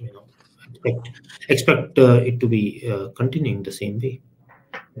announced, expect it to be continuing the same way.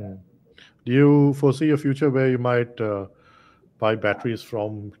 Yeah. Do you foresee a future where you might buy batteries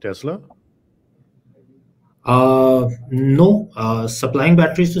from Tesla? No. Supplying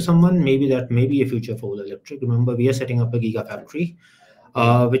batteries to someone, maybe that may be a future for Ola Electric. Remember, we are setting up a gigafactory,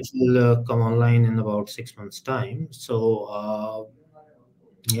 which will come online in about 6 months' time. So,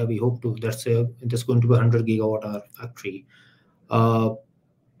 we hope to. That's going to be a 100 gigawatt-hour factory.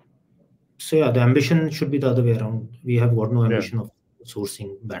 So the ambition should be the other way around. We have got no ambition of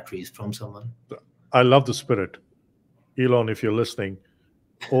sourcing batteries from someone. I love the spirit. Elon, if you're listening,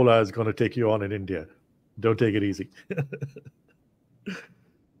 Ola is going to take you on in India. Don't take it easy.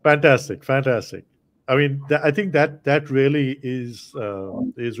 Fantastic. I mean, I think that really is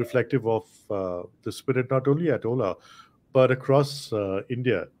reflective of the spirit not only at Ola, but across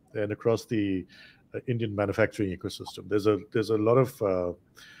India and across the Indian manufacturing ecosystem. There's a lot of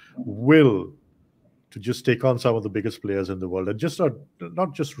will to just take on some of the biggest players in the world and just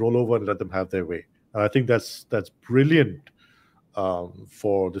not just roll over and let them have their way. And I think that's brilliant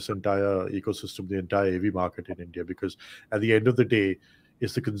for this entire ecosystem, the entire AV market in India, because at the end of the day,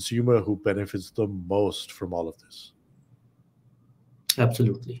 it's the consumer who benefits the most from all of this.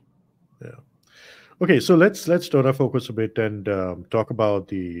 Absolutely. Yeah. Okay, so let's turn our focus a bit and talk about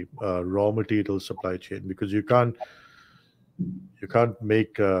the raw material supply chain, because you can't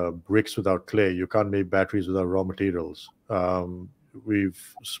make bricks without clay. You can't make batteries without raw materials. We've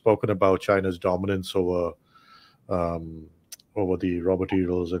spoken about China's dominance um, over the raw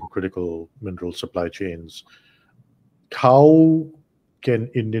materials and critical mineral supply chains. How can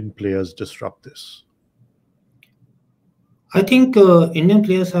Indian players disrupt this? I think Indian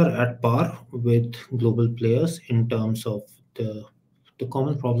players are at par with global players in terms of the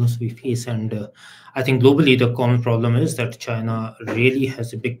common problems we face, and I think globally the common problem is that China really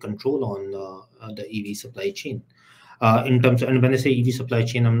has a big control on the EV supply chain. In terms, and when I say EV supply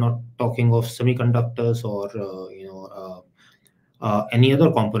chain, I'm not talking of semiconductors or any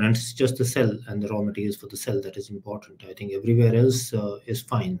other components, just the cell and the raw materials for the cell that is important. I think everywhere else is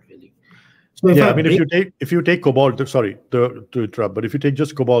fine, really. So if Yeah, I I mean, if break, you take cobalt, sorry to interrupt, but if you take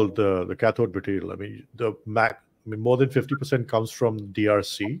just cobalt, the cathode material, I mean, more than 50% comes from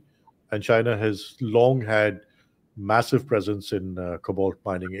DRC, and China has long had massive presence in cobalt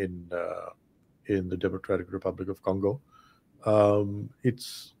mining in the Democratic Republic of Congo.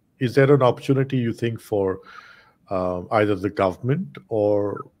 It's Is there an opportunity, you think, for either the government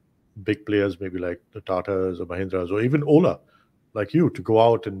or big players, maybe like the Tatas or Mahindras or even Ola, like you, to go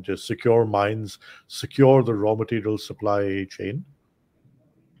out and just secure mines, secure the raw material supply chain?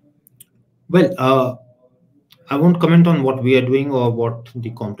 well, I won't comment on what we are doing or what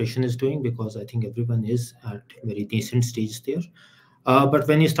the competition is doing because I think everyone is at very decent stage there. But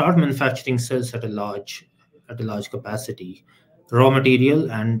when you start manufacturing cells at a large capacity, raw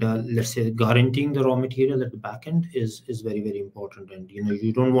material and let's say guaranteeing the raw material at the back end is very important. And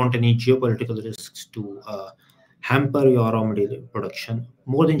you don't want any geopolitical risks to hamper your raw material production.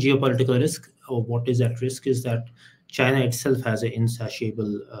 More than geopolitical risk, or what is at risk is that China itself has an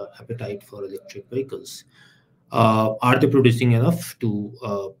insatiable appetite for electric vehicles. Are they producing enough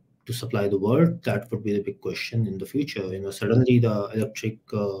to supply the world? That would be the big question in the future. Suddenly the electric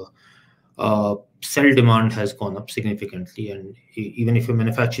cell demand has gone up significantly, and even if you're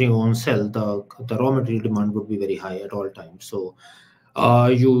manufacturing your own cell, the raw material demand would be very high at all times. So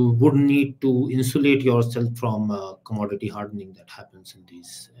you would need to insulate yourself from commodity hardening that happens in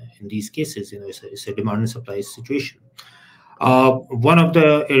these cases. It's a demand and supply situation. One of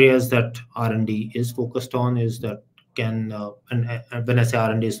the areas that R&D is focused on is that and when I say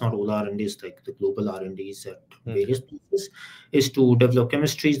R&D, it's not all R&D, it's like the global R&Ds at Mhm. various places, is to develop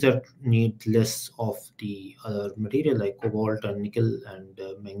chemistries that need less of the other material like cobalt and nickel and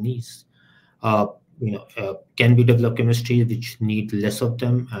manganese. Uh, can we develop chemistries which need less of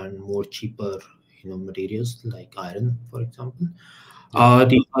them and more cheaper, materials like iron, for example. Yeah.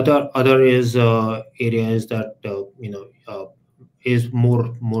 The other is area is that is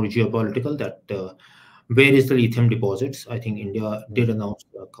more geopolitical. That where is the lithium deposits? I think India did Mhm. announce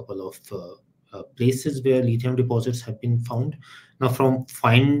a couple of places where lithium deposits have been found. Now, from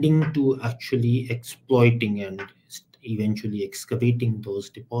finding to actually exploiting and eventually excavating those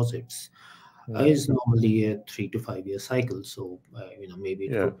deposits Mhm. is normally a 3 to 5 year cycle. So, maybe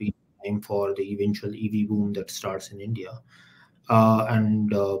it Yeah. would be time for the eventual EV boom that starts in India, and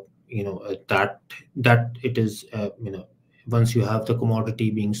that it is once you have the commodity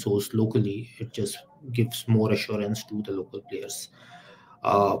being sourced locally, it just gives more assurance to the local players.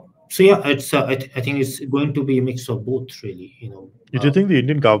 Uh, so yeah, I think it's going to be a mix of both, really. Do you think the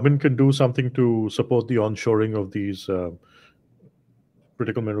Indian government can do something to support the onshoring of these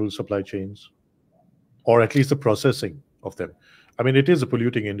critical mineral supply chains, or at least the processing of them? I mean, it is a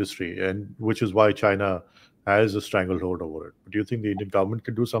polluting industry, and which is why China has a stranglehold over it. But do you think the Indian government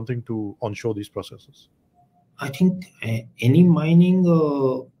can do something to onshore these processes? I think any mining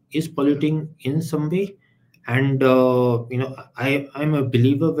is polluting in some way, and I'm a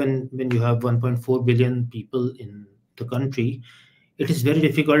believer when you have 1.4 billion people in the country, it is very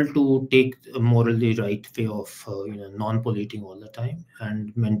difficult to take a morally right way of non-polluting all the time and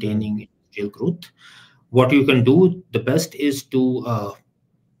Mm. maintaining industrial growth. What you can do the best is to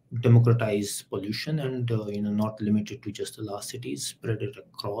democratize pollution and not limit it to just the large cities, spread it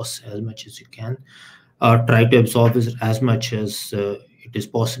across as much as you can. Try to absorb as much as it is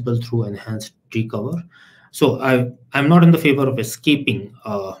possible through enhanced tree cover. So I'm not in the favor of escaping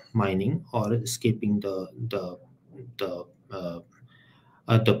mining or escaping the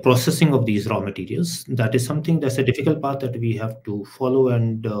processing of these raw materials. That is something that's a difficult path that we have to follow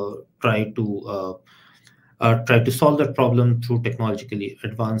and try to solve that problem through technologically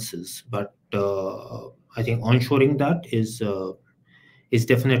advances. But I think onshoring that is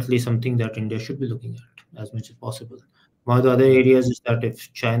definitely something that India should be looking at as much as possible. One of the other areas is that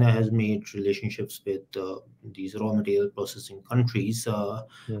if China has made relationships with these raw material processing countries,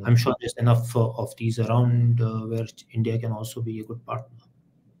 I'm sure there's enough of these around where India can also be a good partner.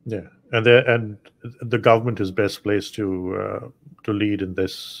 Yeah, and the government is best placed to lead in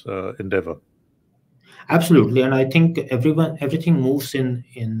this endeavor. Absolutely, and I think everything moves in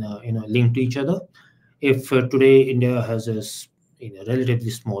linked to each other. If today India has a relatively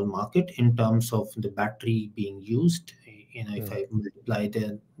small market in terms of the battery being used, if I multiply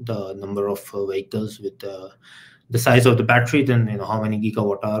the number of vehicles with the size of the battery, then how many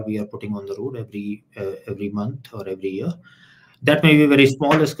gigawatt hour we are putting on the road every month or every year. That may be very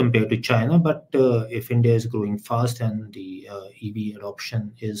small as compared to China, but if India is growing fast and the EV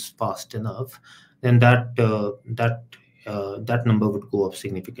adoption is fast enough, then that number would go up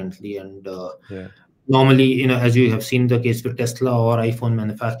significantly. And Yeah. normally, as you have seen the case with Tesla or iPhone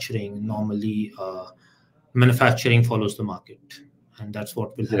manufacturing, normally manufacturing follows the market, and that's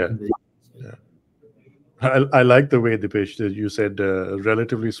what will Yeah. happen with. Yeah. I like the way, Deepesh, that you said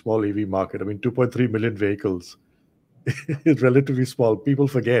relatively small EV market. I mean, 2.3 million vehicles is relatively small. People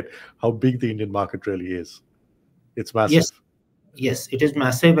forget how big the Indian market really is. It's massive. Yes, yes, it is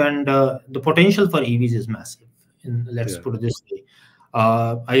massive, and the potential for EVs is massive. And let's Yeah. put it this way.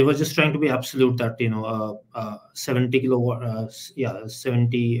 I was just trying to be absolute that 70 kilowatt,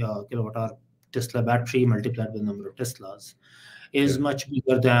 70 kilowatt hour Tesla battery multiplied with the number of Teslas is Yeah. much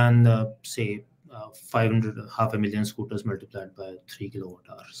bigger than say 500 half a million scooters multiplied by 3 kilowatt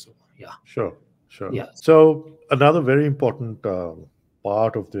hours. So yeah, Sure. Sure. yeah, So another very important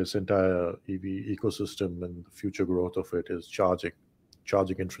part of this entire EV ecosystem and the future growth of it is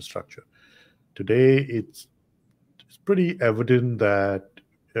charging infrastructure. Today, it's pretty evident that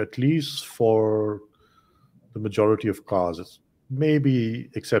at least for the majority of cars, maybe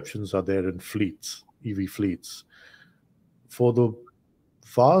exceptions are there in fleets, EV fleets. For the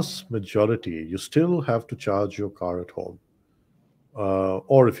vast majority, you still have to charge your car at home.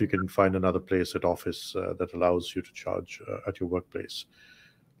 Or if you can find another place at office that allows you to charge at your workplace.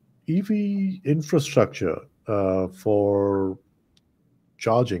 EV infrastructure for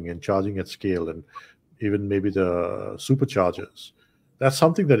charging and charging at scale, and even maybe the superchargers, that's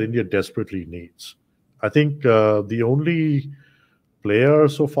something that India desperately needs. I think the only player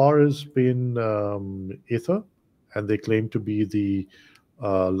so far has been Ether, and they claim to be the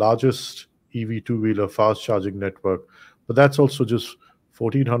largest EV two wheeler fast charging network. But that's also just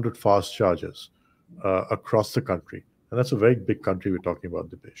 1,400 fast chargers across the country. And that's a very big country we're talking about,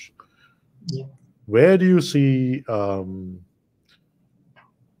 Dipesh. yeah. Where do you see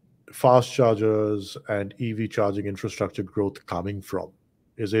fast chargers and EV charging infrastructure growth coming from?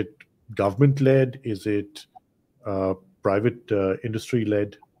 Is it government led? Is it uh, private industry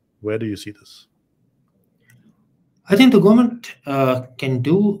led? Where do you see this? I think the government can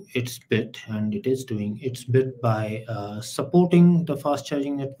do its bit, and it is doing its bit by supporting the fast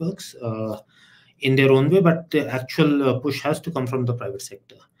charging networks in their own way. But the actual push has to come from the private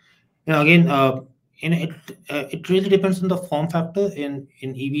sector. Again, it really depends on the form factor. In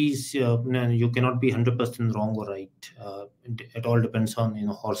EVs, you cannot be 100% wrong or right. It all depends on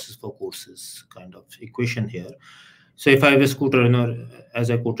horses for courses kind of equation here. So if I have a scooter, as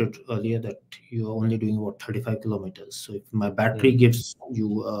I quoted earlier, that you're only doing about 35 kilometers. So if my battery Mm. gives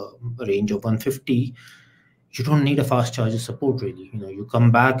you a range of 150, you don't need a fast charger support really. You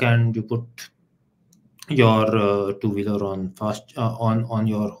come back and you put your two-wheeler on fast on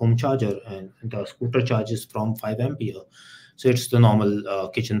your home charger, and the scooter charges from 5 ampere. So it's the normal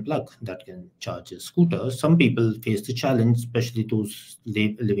kitchen plug that can charge a scooter. Some people face the challenge, especially those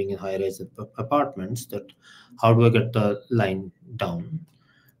living in high-rise apartments, that how do I get the line down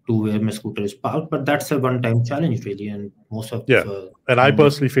to where my scooter is parked? But that's a one-time challenge really, and most of Yeah, and I time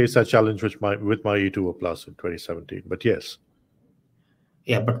personally faced that challenge with my E2 Plus in 2017. But yes,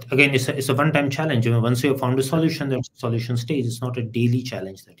 yeah, but again, it's a one-time challenge. Once you have found a yeah, solution, that solution stays. It's not a daily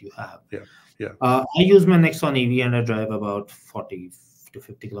challenge that you have. yeah, yeah. I use my Nexon EV and I drive about 40 to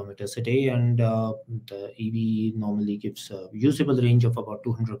 50 kilometers a day. And the EV normally gives a usable range of about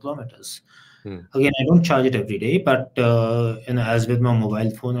 200 kilometers. Hmm. Again, I don't charge it every day, but and as with my mobile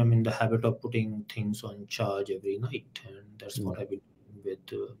phone, I'm in the habit of putting things on charge every night. And that's Hmm. what I've been doing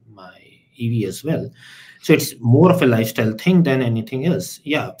with my EV as well. So it's more of a lifestyle thing than anything else.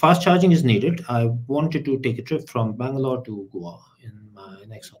 Yeah, fast charging is needed. I wanted to take a trip from Bangalore to Goa in my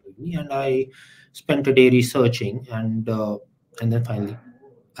Nexon EV, and I spent a day researching, and then finally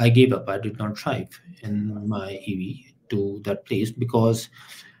I gave up. I did not drive in my EV to that place because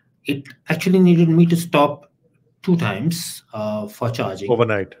it actually needed me to stop two times for charging.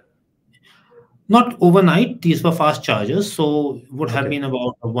 Overnight. Not overnight. These were fast chargers, so would have Okay. been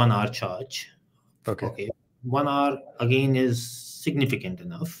about a 1 hour charge. Okay. Okay, 1 hour again is significant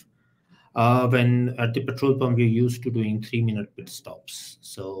enough. When at the petrol pump you're used to doing 3 minute pit stops,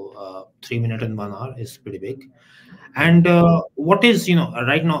 so 3 minute and 1 hour is pretty big. Mm. And what is,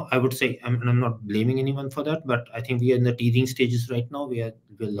 right now, I would say, I'm not blaming anyone for that, but I think we are in the teething stages right now. We're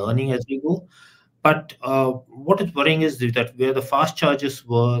Mm. learning as we go. But what is worrying is that where the fast charges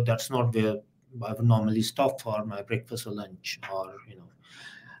were, that's not where I would normally stop for my breakfast or lunch, or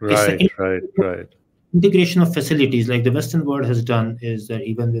it's the Right. Right. Right. integration of facilities like the Western world has done, is that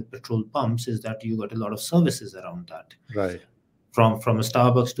even with petrol pumps, is that you got a lot of services around that, Right. from a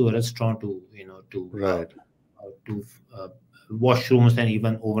Starbucks to a restaurant to Right. to uh, washrooms and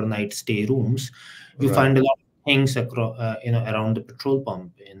even overnight stay rooms. You Right. find a lot of things across, around the petrol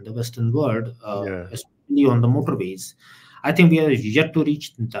pump in the Western world, Yeah. especially on the motorways. I think we are yet to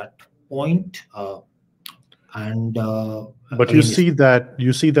reach that point, and But again, this,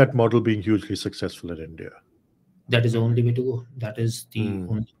 you see that model being hugely successful in India. that is the only way to go. That is the Mm.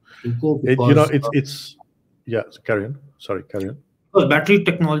 only way to go, You know, because it's yeah. So carry on. Sorry, carry on. well, battery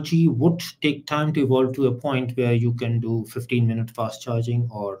technology would take time to evolve to a point where you can do 15-minute fast charging,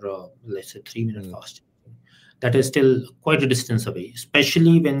 or let's say 3 minute Mm. fast charging. That is still quite a distance away,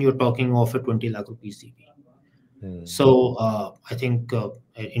 especially when you're talking of a 20 lakh rupees EV. Mm. So I think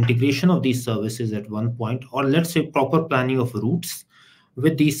integration of these services at one point, or let's say proper planning of routes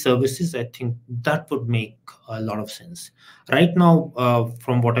with these services, I think that would make a lot of sense. Right now,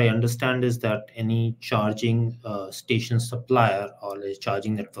 from what I understand, is that any charging station supplier or a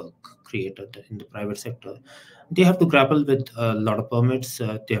charging network created in the private sector, they have to grapple with a lot of permits.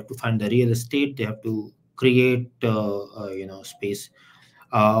 They have to find the real estate. They have to create space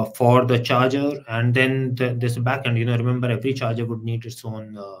for the charger, and then there's a backend. Remember, every charger would need its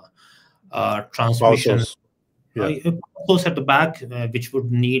own Power transmission source. Yeah. source at the back, which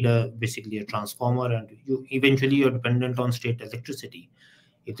would need basically a transformer, and you're dependent on state electricity.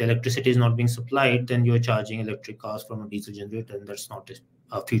 If the electricity is not being supplied, then you're charging electric cars from a diesel generator, and that's not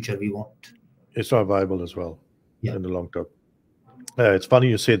a future we want. It's not viable as well Yeah. in the long term. It's funny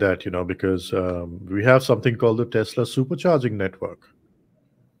you say that, because we have something called the Tesla supercharging network,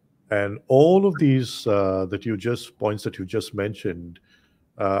 and all of these points that you just mentioned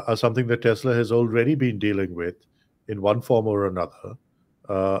are something that Tesla has already been dealing with in one form or another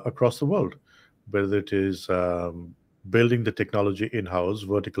across the world, whether it is building the technology in-house,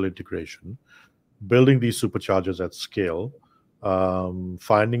 vertical integration, building these superchargers at scale,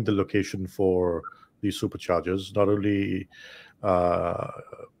 finding the location for these superchargers, not only uh,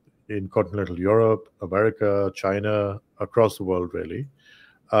 in continental Europe, America, China, across the world, really.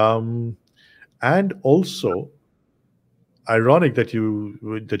 Um, and also, ironic that you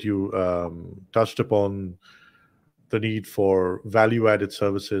touched upon the need for value-added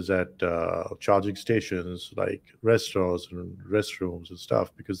services at charging stations like restaurants and restrooms and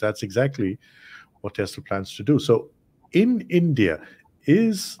stuff, because that's exactly what Tesla plans to do. So, in India,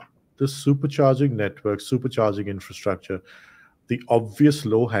 is the supercharging network, supercharging infrastructure, the obvious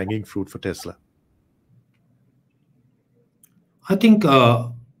low-hanging fruit for Tesla? I think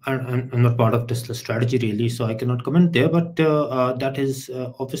I'm not part of Tesla's strategy really, so I cannot comment there. But that is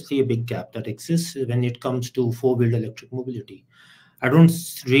obviously a big gap that exists when it comes to four-wheeled electric mobility. I don't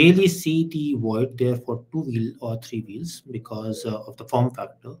really see the void there for two-wheel or three wheels because of the form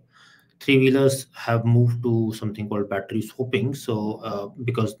factor. Three-wheelers have moved to something called battery swapping. So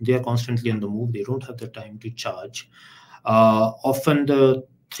because they are constantly on the move, they don't have the time to charge. Often the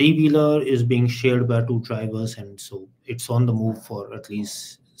three-wheeler is being shared by two drivers, and so it's on the move for at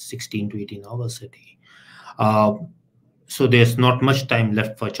least 16 to 18 hours a day. Uh, so there's not much time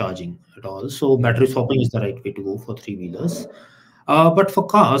left for charging at all. So battery Mm. swapping is the right way to go for three-wheelers. But for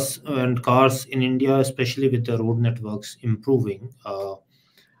cars in India, especially with the road networks improving,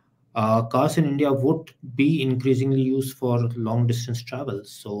 cars in India would be increasingly used for long distance travel.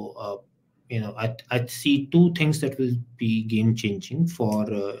 So, I see two things that will be game changing for,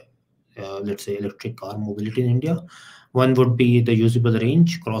 let's say, electric car mobility in India. One would be the usable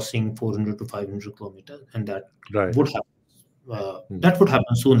range crossing 400 to 500 kilometers, and Right. would happen. Mm. That would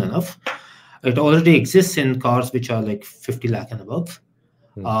happen soon enough. It already exists in cars which are like 50 lakh and above.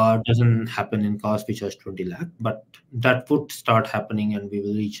 Mm. Doesn't happen in cars which are 20 lakh, but that would start happening, and we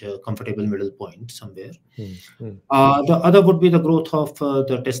will reach a comfortable middle point somewhere. Mm. Mm. The other would be the growth of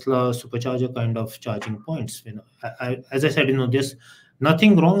the Tesla supercharger kind of charging points. As I said, there's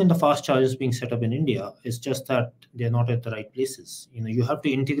nothing wrong in the fast chargers being set up in India. It's just that they're not at the right places. You have to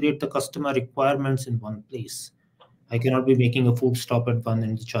integrate the customer requirements in one place, I cannot be making a food stop at one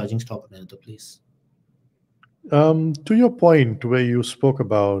and the charging stop at another place. To your point, where you spoke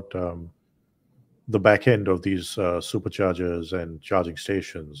about the back end of these superchargers and charging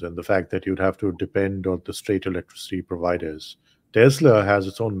stations, and the fact that you'd have to depend on the straight electricity providers, Tesla has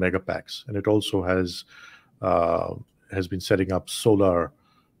its own mega packs, and it also uh, has been setting up solar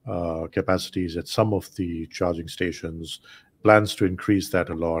capacities at some of the charging stations. Plans to increase that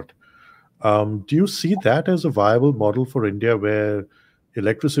a lot. Do you see that as a viable model for India, where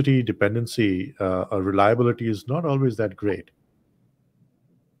electricity dependency or reliability is not always that great?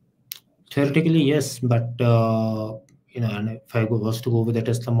 Theoretically, yes, but and if I was to go with the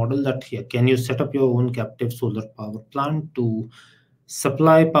Tesla model, that here, can you set up your own captive solar power plant to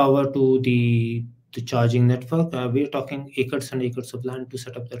supply power to the charging network? We're talking acres and acres of land to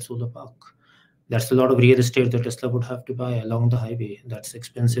set up that solar park. That's a lot of real estate that Tesla would have to buy along the highway. That's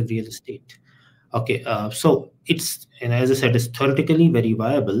expensive real estate. Okay, so it's, and as I said, it's theoretically very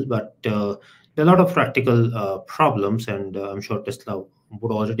viable, but there are a lot of practical problems, and I'm sure Tesla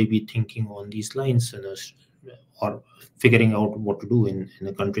would already be thinking on these lines, or figuring out what to do in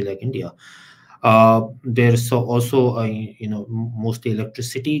a country like India. There's also, mostly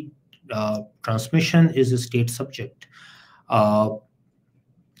electricity transmission is a state subject.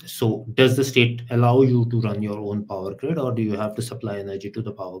 So does the state allow you to run your own power grid, or do you have to supply energy to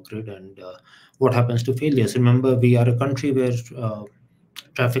the power grid? And what happens to failures? Remember, we are a country where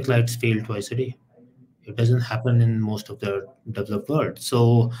traffic lights fail twice a day. It doesn't happen in most of the developed world.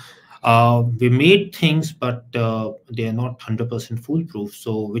 So we made things, but they are not 100% foolproof.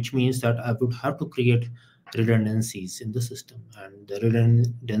 So which means that I would have to create redundancies in the system. And the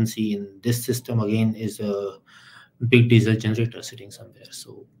redundancy in this system, again, is a big diesel generator sitting somewhere.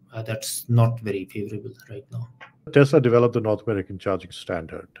 So that's not very favorable right now. Tesla developed the North American charging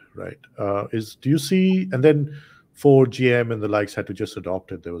standard, right? Do you see, and then Ford, GM, and the likes had to just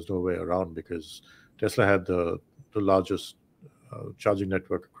adopt it. There was no way around because Tesla had the largest charging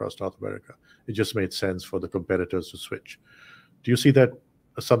network across North America. It just made sense for the competitors to switch. Do you see that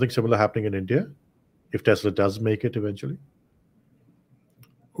something similar happening in India if Tesla does make it eventually?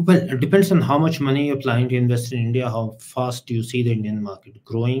 Well, it depends on how much money you're planning to invest in India, how fast you see the Indian market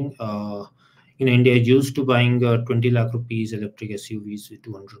growing. In India, used to buying 20 lakh rupees electric SUVs with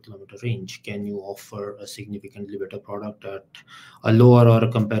 200-kilometer range. Can you offer a significantly better product at a lower or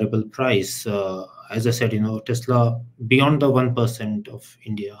a comparable price? As I said, Tesla, beyond the 1% of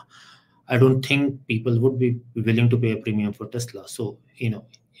India, I don't think people would be willing to pay a premium for Tesla. So,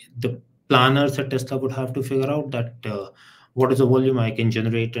 the planners at Tesla would have to figure out that what is the volume I can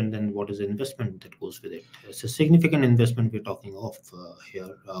generate, and then what is the investment that goes with it. It's a significant investment we're talking of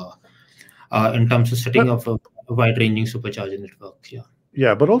here in terms of setting up a wide-ranging supercharger network. Yeah.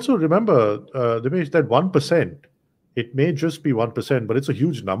 Yeah, but also remember, Deepesh, that 1%, it may just be 1%, but it's a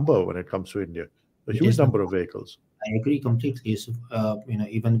huge number when it comes to India. A huge number of vehicles. I agree completely. So,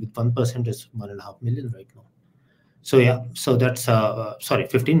 even with 1%, it's 1.5 million right now. So yeah, so that's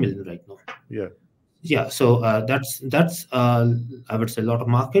 15 million right now. Yeah. Yeah, so that's I would say a lot of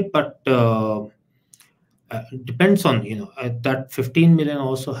market, but depends on that 15 million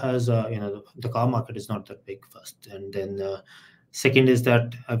also has the car market is not that big first, and then second is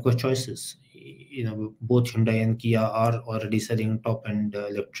that I've got choices. Both Hyundai and Kia are already selling top end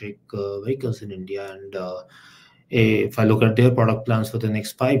electric vehicles in India, and if I look at their product plans for the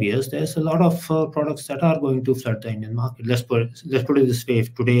next 5 years, there's a lot of products that are going to flood the Indian market. Let's put it this way: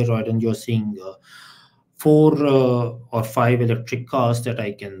 if today, Roy, and you're seeing 4 or 5 electric cars that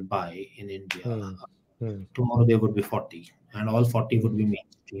I can buy in India, tomorrow there would be 40, and all 40 would be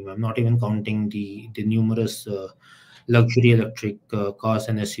mainstream. I'm not even counting the numerous luxury electric cars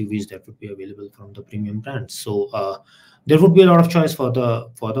and SUVs that would be available from the premium brands. So there would be a lot of choice for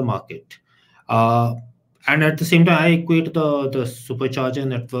the market. And at the same time, I equate the supercharger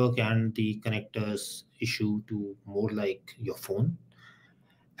network and the connectors issue to more like your phone.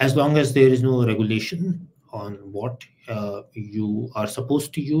 As long as there is no regulation on what you are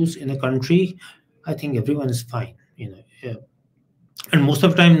supposed to use in a country, I think everyone is fine. And most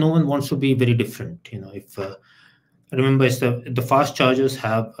of the time, no one wants to be very different. If remember, it's the fast chargers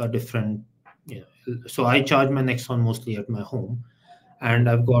have a different. So I charge my Nexon mostly at my home, and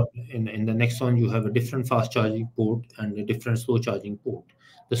I've got in the Nexon you have a different fast charging port and a different slow charging port.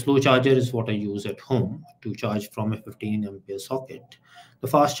 The slow charger is what I use at home to charge from a 15 ampere socket. The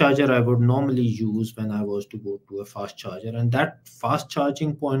fast charger I would normally use when I was to go to a fast charger, and that fast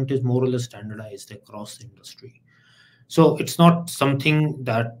charging point is more or less standardized across the industry. So it's not something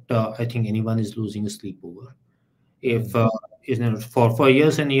that I think anyone is losing sleep over. If for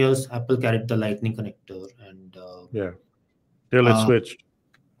years and years, Apple carried the Lightning connector, and Yeah. Till it switched.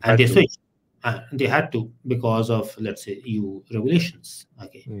 And they Had to. switched. They had to because of, let's say, EU regulations.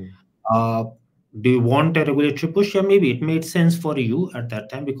 Okay. Uh, do you want a regulatory push? Yeah, maybe it made sense for you at that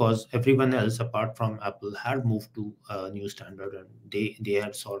time because everyone else apart from Apple had moved to a new standard and they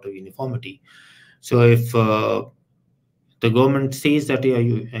had sort of uniformity. So if the government says that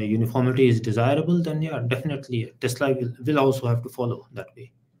uniformity is desirable, then yeah, definitely Tesla will also have to follow that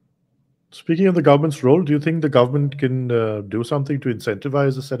way. Speaking of the government's role, do you think the government can do something to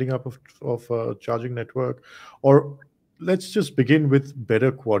incentivize the setting up of a charging network? Or let's just begin with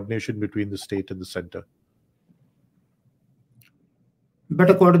better coordination between the state and the center.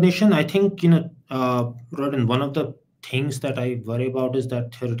 Better coordination, I think, Rodin, one of the things that I worry about is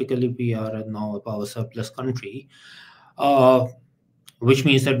that theoretically we are now a power surplus country, uh, which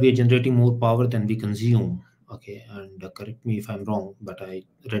means that we are generating more power than we consume. Okay, and correct me if I'm wrong, but I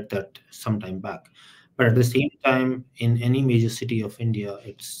read that some time back. But at the same time, in any major city of India,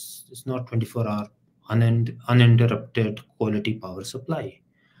 it's not 24-hour uninterrupted quality power supply.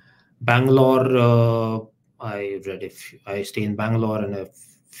 Bangalore, I stay in Bangalore, and a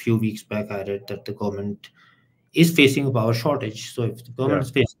few weeks back I read that the government is facing a power shortage. So if the government Yeah.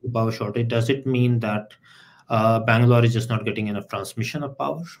 is facing a power shortage, does it mean that Bangalore is just not getting enough transmission of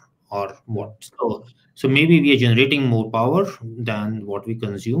power, or what? So maybe we are generating more power than what we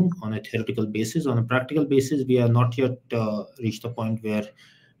consume on a theoretical basis. On a practical basis, we are not yet reached the point where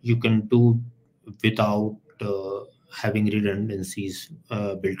you can do without having redundancies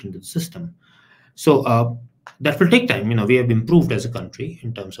built into the system. So that will take time. We have improved as a country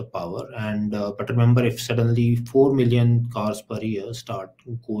in terms of power, and but remember, if suddenly 4 million cars per year start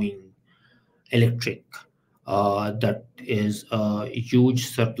going electric, that is a huge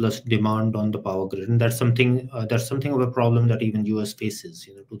surplus demand on the power grid, and that's something of a problem that even US faces.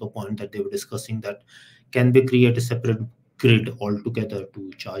 To the point that they were discussing that can we create a separate grid altogether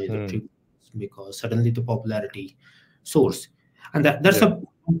to charge electric, because suddenly the popularity soars, and that's I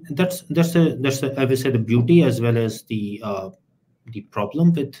would say the beauty as well as the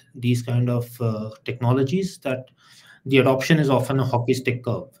problem with these kind of technologies, that the adoption is often a hockey stick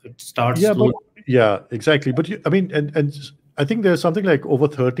curve. It starts Yeah, slow. yeah, exactly. But I mean, and I think there's something like over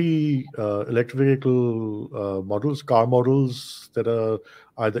 30 electric vehicle car models that are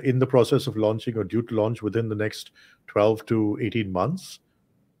either in the process of launching or due to launch within the next 12 to 18 months,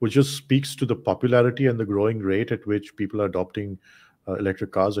 which just speaks to the popularity and the growing rate at which people are adopting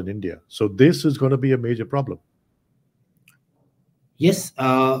electric cars in India. So this is going to be a major problem. Yes.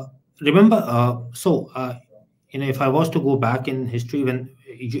 Remember, if I was to go back in history, when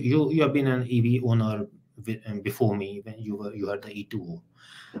you have been an EV owner before me, when you had the E2O.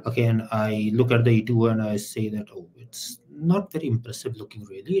 Okay, and I look at the E2O and I say that, oh, it's not very impressive looking,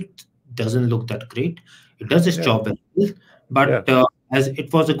 really. It doesn't look that great. It does its job very well, but as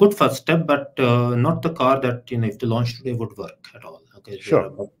it was a good first step, but not the car that, if the launch today, would work at all. Okay, there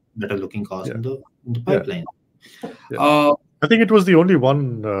are better looking cars in the pipeline. I think it was the only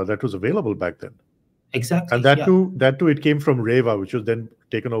one that was available back then. Exactly. And that too, it came from Reva, which was then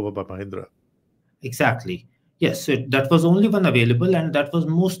taken over by Mahindra. Exactly. Yes, that was only one available, and that was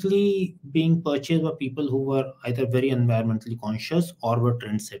mostly being purchased by people who were either very environmentally conscious or were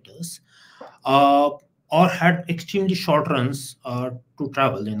trendsetters, or had extremely short runs to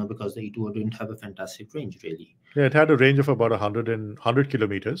travel, because the E2O didn't have a fantastic range, really. Yeah, it had a range of about 100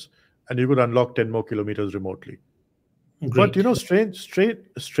 kilometers, and you could unlock 10 more kilometers remotely. Great. But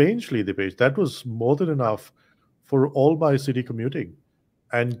strangely, Deepesh, that was more than enough for all my city commuting.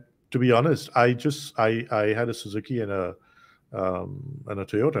 And to be honest, I had a Suzuki and a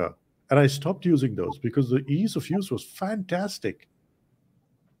Toyota, and I stopped using those because the ease of use was fantastic.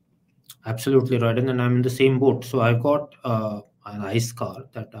 Absolutely right, and I'm in the same boat. So I've got an ICE car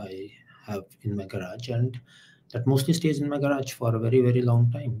that I have in my garage, and that mostly stays in my garage for a very, very long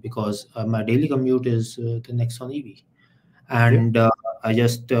time, because my daily commute is the Nexon EV. And I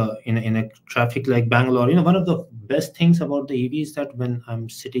just in a traffic like Bangalore, one of the best things about the EV is that when I'm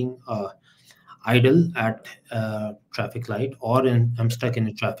sitting idle at a traffic light, or I'm stuck in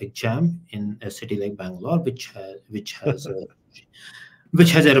a traffic jam in a city like Bangalore, which has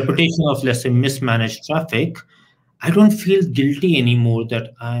a reputation of, let's say, mismanaged traffic, I don't feel guilty anymore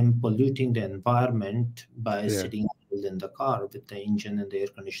that I'm polluting the environment by sitting idle in the car with the engine and the air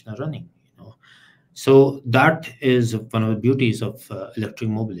conditioner running. So that is one of the beauties of electric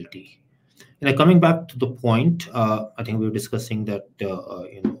mobility. And coming back to the point, I think we were discussing that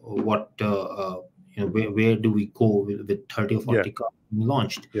where do we go with 30 or 40 cars being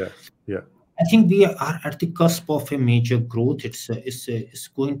launched? I think we are at the cusp of a major growth. It's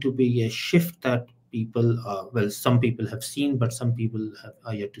going to be a shift that people, some people have seen, but some people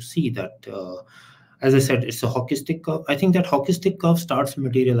are yet to see that. As I said, it's a hockey stick curve. I think that hockey stick curve starts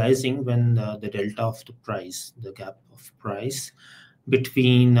materializing when the delta of the price, the gap of price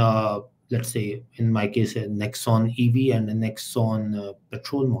between, let's say, in my case, a Nexon EV and a Nexon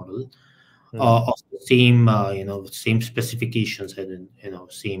petrol model of the same, same specifications and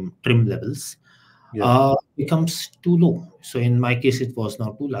same trim levels, becomes too low. So in my case, it was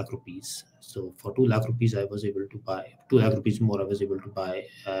now 2 lakh rupees. So for 2 lakh rupees, I was able to buy 2 lakh rupees more. I was able to buy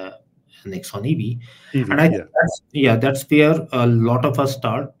an Nexon EV, EV, and I think that's where a lot of us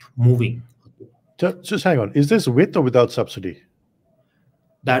start moving. Just hang on. Is this with or without subsidy?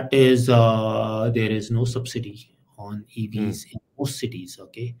 That is, there is no subsidy on EVs in most cities.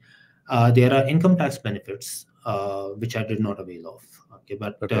 Okay, there are income tax benefits which I did not avail of. Okay,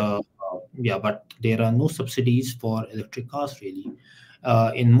 but but there are no subsidies for electric cars really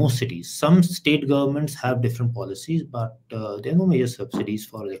in most cities. Some state governments have different policies, but there are no major subsidies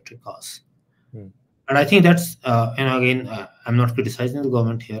for electric cars. And I think that's, and again, I'm not criticizing the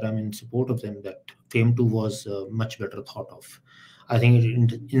government here. I'm in support of them that FAME 2 was much better thought of. I think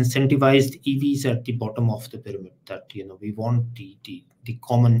it incentivized EVs at the bottom of the pyramid, that, we want the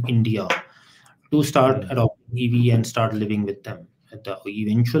common India to start adopting EV and start living with them. The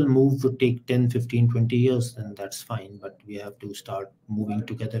eventual move would take 10, 15, 20 years, and that's fine. But we have to start moving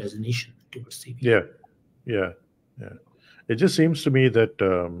together as a nation towards EV. Yeah. It just seems to me that,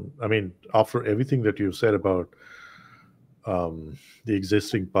 after everything that you've said about the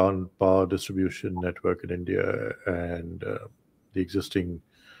existing power distribution network in India and the existing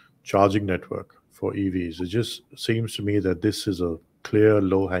charging network for EVs, it just seems to me that this is a clear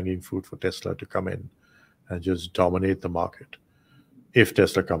low-hanging fruit for Tesla to come in and just dominate the market. If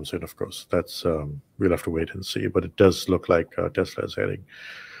Tesla comes in, of course, that's we'll have to wait and see. But it does look like Tesla is heading.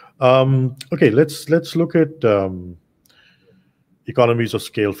 Okay, let's look at economies of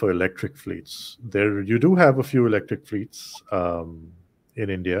scale for electric fleets. There, you do have a few electric fleets in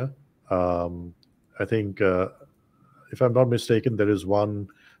India. I think, if I'm not mistaken,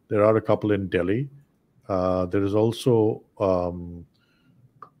 there are a couple in Delhi. There is also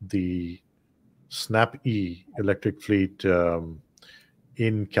the Snap-e electric fleet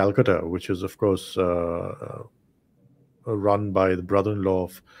in Calcutta, which is, of course, run by the brother-in-law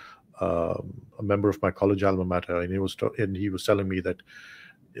of a member of my college alma mater, and he was telling me that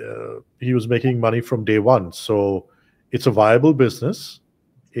he was making money from day one. So it's a viable business.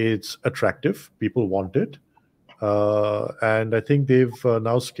 It's attractive. People want it. And I think they've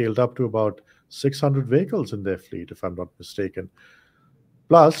now scaled up to about 600 vehicles in their fleet, if I'm not mistaken.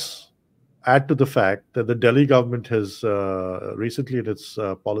 Plus, add to the fact that the Delhi government has recently in its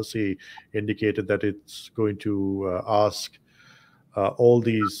policy indicated that it's going to ask all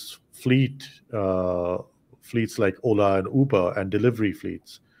these fleets like Ola and Uber and delivery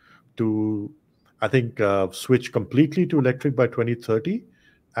fleets to, I think, switch completely to electric by 2030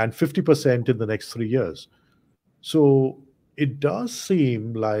 and 50% in the next 3 years. So it does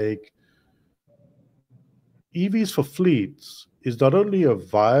seem like EVs for fleets is not only a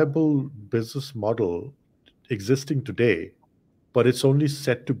viable business model existing today, but it's only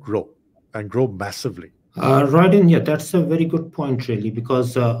set to grow and grow massively. Right, and yeah, that's a very good point, really,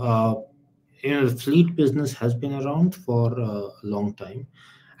 because the fleet business has been around for a long time.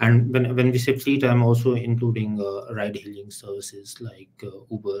 And when we say fleet, I'm also including ride-hailing services like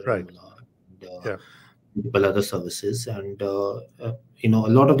Uber, Right. and Ola, and multiple other services. And a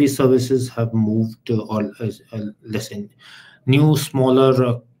lot of these services have moved, or listen, new,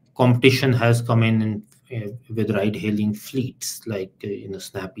 smaller competition has come in with ride-hailing fleets like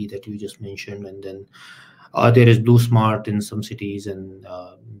Snap-e that you just mentioned, and then there is Blue Smart in some cities, and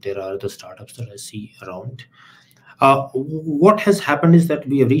there are other startups that I see around. What has happened is that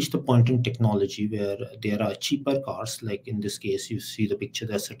we have reached a point in technology where there are cheaper cars. Like in this case, you see the picture,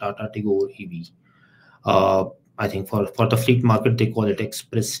 that's a Tata Tigor EV. I think for the fleet market, they call it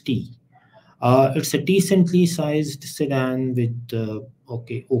Express T. It's a decently sized sedan with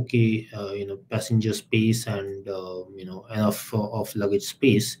passenger space and enough of luggage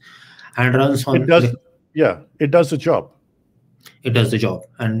space, and runs on. It does the job. It does the job,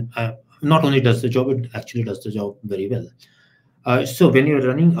 and not only does the job, it actually does the job very well. So when you're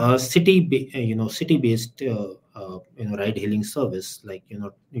running a city-based ride-hailing service, like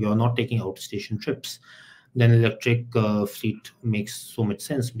you're not taking outstation trips, then electric fleet makes so much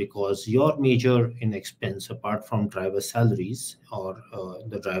sense, because your major in expense, apart from driver salaries or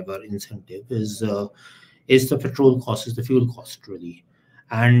the driver incentive, is the petrol cost, is the fuel cost, really.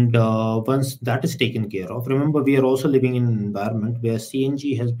 And once that is taken care of, remember, we are also living in an environment where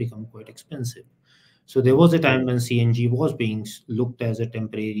CNG has become quite expensive. So there was a time when CNG was being looked as a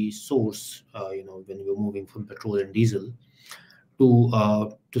temporary source, when we were moving from petrol and diesel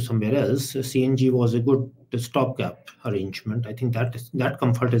to somewhere else. CNG was a good stopgap arrangement. I think that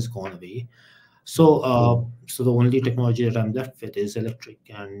comfort has gone away. So the only technology that I'm left with is electric,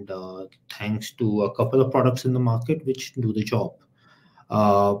 and thanks to a couple of products in the market which do the job.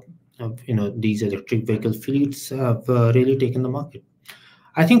 Uh, these electric vehicle fleets have really taken the market.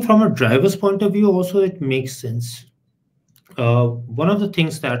 I think from a driver's point of view, also it makes sense. One of the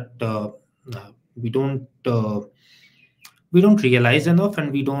things that we don't realize enough,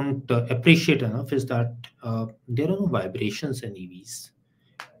 and we don't appreciate enough, is that there are no vibrations in EVs.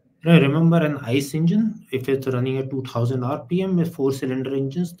 Remember an ICE engine, if it's running at 2000 RPM with four-cylinder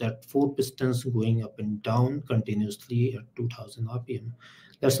engines, that four pistons going up and down continuously at 2000 RPM.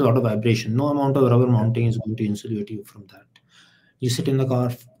 That's a lot of vibration. No amount of rubber mounting is going to insulate you from that. You sit in the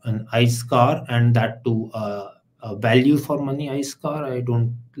car, an ICE car, and that too a value for money ICE car. I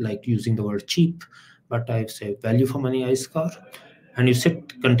don't like using the word cheap, but I say value for money ICE car. And you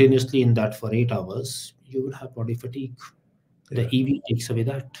sit continuously in that for 8 hours, you will have body fatigue. The EV takes away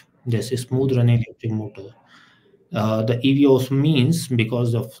that. There's a smooth running electric motor. The EV also means,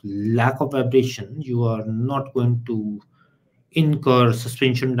 because of lack of vibration, you are not going to incur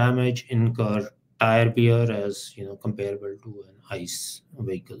suspension damage, incur tire wear, as comparable to an ICE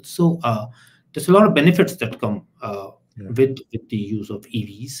vehicle. So there's a lot of benefits that come with the use of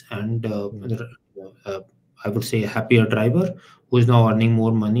EVs, and I would say a happier driver who is now earning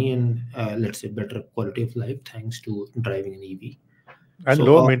more money and let's say better quality of life thanks to driving an EV. And So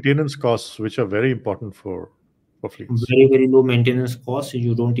lower maintenance costs, which are very important for fleets. very, very low maintenance costs.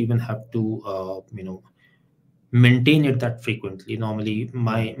 You don't even have to maintain it that frequently. Normally,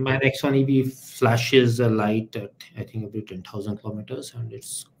 my Nexon EV flashes a light at, I think, every 10,000 kilometers, and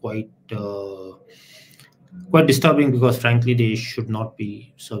it's quite disturbing, because frankly they should not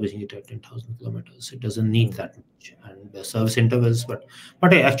be servicing it at 10,000 kilometers. It doesn't need that much, and the service intervals, but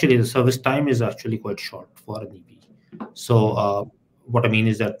actually the service time is actually quite short for an EV. So what I mean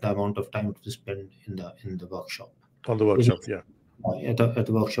is that the amount of time to spend in the workshop, on the workshop, at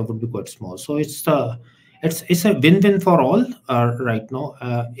the workshop, would be quite small. So it's a win-win for all right now.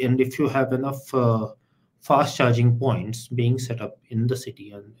 And if you have enough fast charging points being set up in the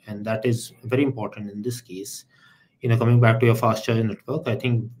city, and that is very important in this case. Coming back to your fast charging network, I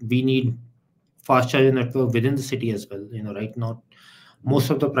think we need fast charging network within the city as well. Right now,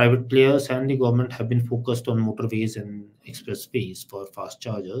 most of the private players and the government have been focused on motorways and expressways for fast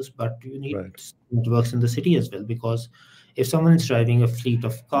chargers, but you need networks in the city as well, because if someone is driving a fleet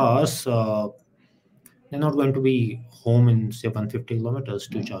of cars, they're not going to be home in, say, 150 kilometers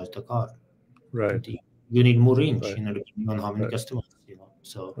to charge the car. Right. You need more range, depending on how many customers,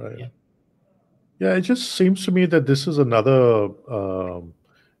 So, yeah, it just seems to me that this is another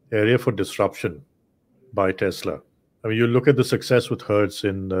area for disruption by Tesla. I mean, you look at the success with Hertz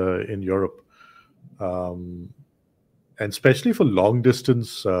in Europe, and especially for long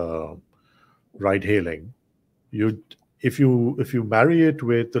distance ride hailing. If you marry it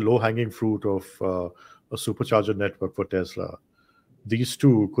with the low hanging fruit of a supercharger network for Tesla, these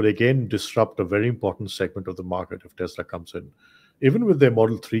two could again disrupt a very important segment of the market if Tesla comes in, even with their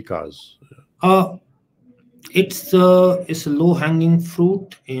Model 3 cars. It's a low hanging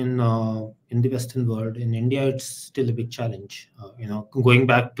fruit in the Western world. In India, it's still a big challenge. Going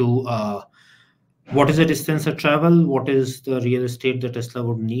back to what is the distance of travel, what is the real estate that Tesla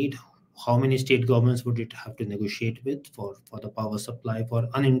would need, how many state governments would it have to negotiate with for the power supply, for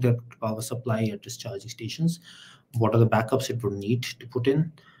uninterrupted power supply at its charging stations, what are the backups it would need to put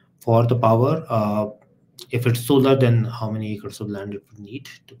in for the power. If it's solar, then how many acres of land it would need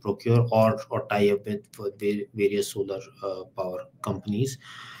to procure or tie up with for various solar power companies.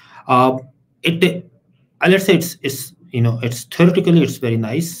 Let's say it's theoretically it's very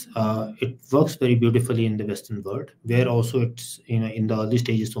nice. It works very beautifully in the Western world, where also it's in the early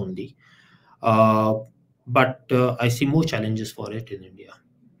stages only. But I see more challenges for it in India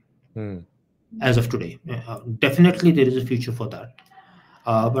as of today. Definitely, there is a future for that.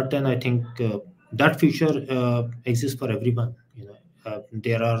 But then I think that future exists for everyone.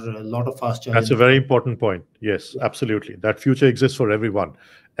 There are a lot of fast charging. That's a very important point. Yes, absolutely. That future exists for everyone,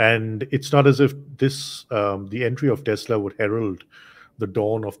 and it's not as if this the entry of Tesla would herald the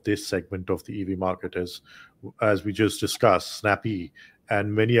dawn of this segment of the EV market, as we just discussed. Snappy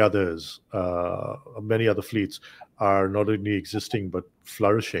and many others, many other fleets are not only existing but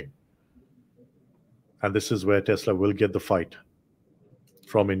flourishing, and this is where Tesla will get the fight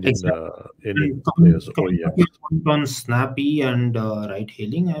from Indian And players, coming back to OEMs. your point on Snappy and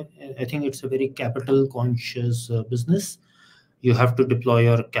ride-hailing, I think it's a very capital-conscious business. You have to deploy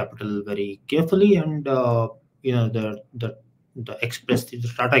your capital very carefully, and the Express, the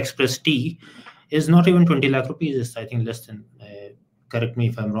Tata Express T, is not even 20 lakh rupees. It's, I think, less than. Correct me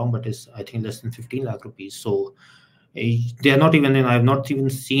if I'm wrong, but it's, I think, less than 15 lakh rupees. So they are not even. I have not even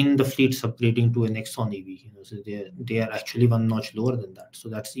seen the fleets upgrading to an Exxon EV. So they are actually one notch lower than that. So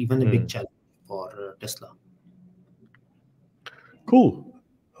that's even a big challenge for Tesla. Cool.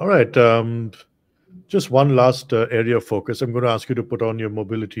 All right. Just one last area of focus. I'm going to ask you to put on your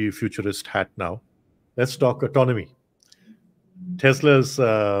mobility futurist hat now. Let's talk autonomy. Tesla's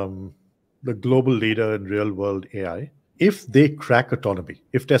the global leader in real world AI. If they crack autonomy,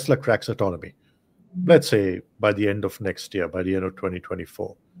 if Tesla cracks autonomy, let's say by the end of next year, by the end of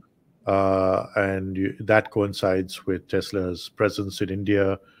 2024, and that coincides with Tesla's presence in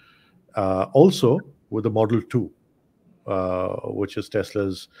India, also with the Model 2, which is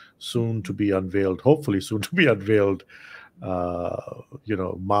Tesla's soon to be unveiled, hopefully soon to be unveiled,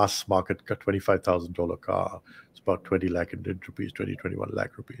 mass market $25,000 car. It's about 20 lakh Indian rupees, 21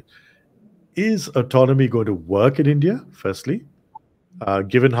 lakh rupees. Is autonomy going to work in India, firstly,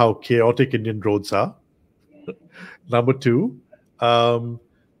 given how chaotic Indian roads are? Number two,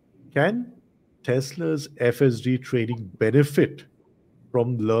 can Tesla's FSD trading benefit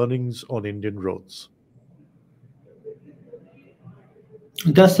from learnings on Indian roads?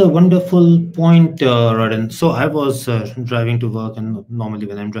 That's a wonderful point, Radhan. So I was driving to work, and normally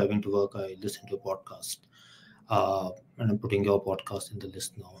when I'm driving to work, I listen to a podcast, and I'm putting your podcast in the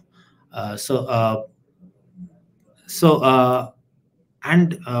list now. I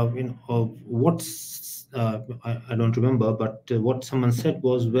don't remember, but what someone said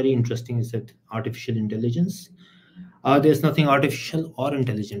was very interesting. Is that artificial intelligence? There's nothing artificial or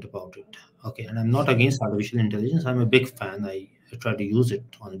intelligent about it. Okay, and I'm not against artificial intelligence. I'm a big fan. I try to use it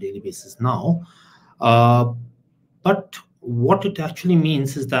on a daily basis now. But what it actually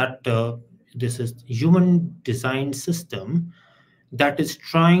means is that this is human designed system that is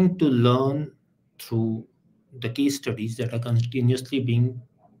trying to learn through the case studies that are continuously being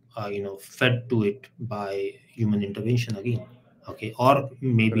fed to it by human intervention again. Okay, or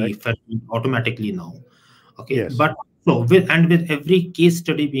maybe Correct? fed automatically now. Okay, Yes. but so with every case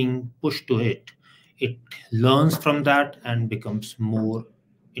study being pushed to it, it learns from that and becomes more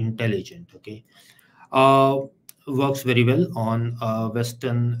intelligent. Okay, works very well on a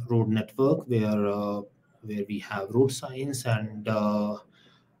western road network where we have road signs, and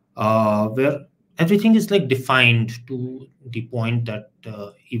where everything is like defined to the point that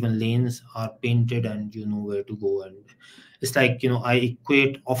even lanes are painted and you know where to go. And it's like, I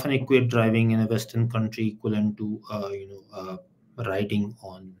often equate driving in a western country equivalent to riding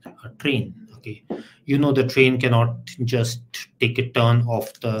on a train. Okay, the train cannot just take a turn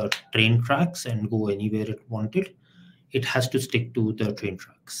off the train tracks and go anywhere it wanted. It has to stick to the train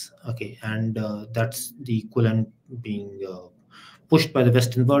tracks. Okay, and that's the equivalent being pushed by the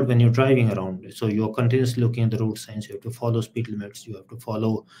Western world when you're driving around. So you're continuously looking at the road signs. You have to follow speed limits. You have to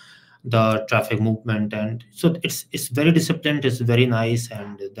follow the traffic movement, and so it's very disciplined. It's very nice,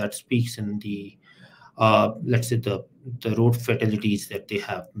 and that speaks in the let's say the road fatalities that they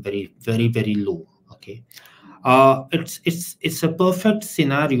have, very very very low. Okay, it's a perfect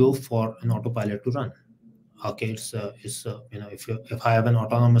scenario for an autopilot to run. Okay, if I have an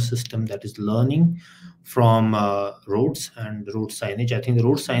autonomous system that is learning from roads and road signage, I think the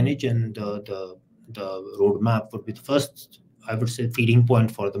road signage and the road map would be the first, I would say, feeding point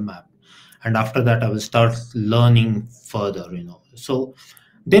for the map, and after that I will start learning further. So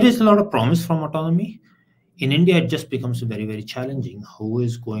there is a lot of promise from autonomy. In India, it just becomes very very challenging. Who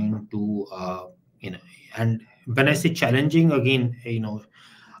is going to and when I say challenging, again,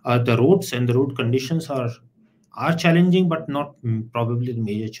 the roads and the road conditions are challenging, but not probably the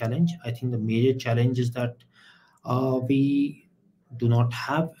major challenge. I think the major challenge is that we do not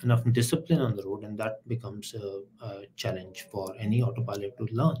have enough discipline on the road, and that becomes a challenge for any autopilot to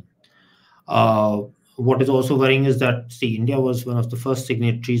learn. Uh, what is also worrying is that, see, India was one of the first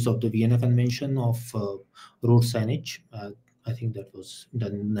signatories of the Vienna Convention of road signage. I think that was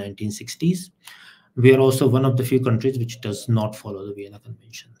done in the 1960s. We are also one of the few countries which does not follow the Vienna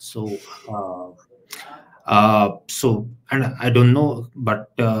Convention. And I don't know,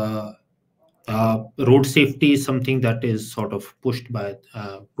 but road safety is something that is sort of pushed at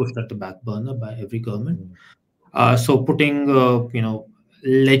the back burner by every government. So putting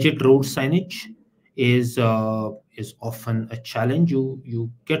legit road signage is often a challenge.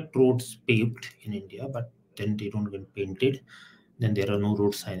 You get roads paved in India, but then they don't get painted. then there are no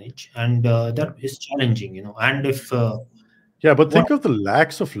road signage, and that is challenging, And if Yeah, but what think of the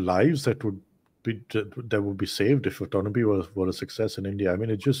lakhs of lives that would be saved if autonomy were a success in India. I mean,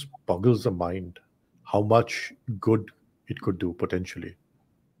 it just boggles the mind how much good it could do potentially.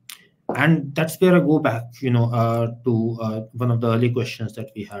 and that's where I go back, to one of the early questions that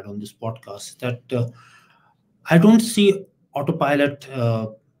we had on this podcast, that I don't see autopilot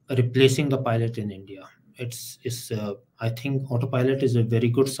replacing the pilot in India. I think autopilot is a very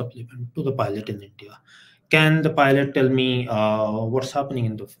good supplement to the pilot in India. Can the pilot tell me what's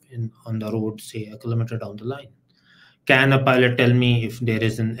happening on the road, say a kilometer down the line? Can a pilot tell me if there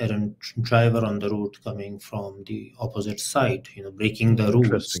is an errant driver on the road coming from the opposite side, breaking the rules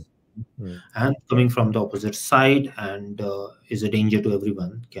Interesting. Hmm. and coming from the opposite side, and is a danger to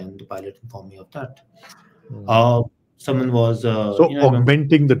everyone? Can the pilot inform me of that? Hmm. Uh, Someone was, So I remember,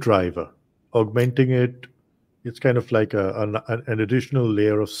 augmenting the driver, augmenting it, it's kind of like an additional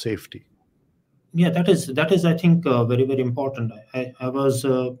layer of safety. yeah, that is I think very very important. I was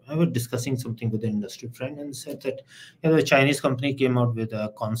discussing something with an industry friend and said that, the Chinese company came out with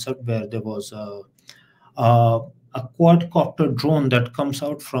a concept where there was a, a quadcopter drone that comes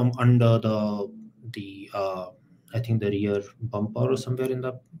out from under the I think the rear bumper or somewhere in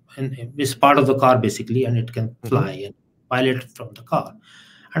it's part of the car basically, and it can Hmm. fly and pilot from the car.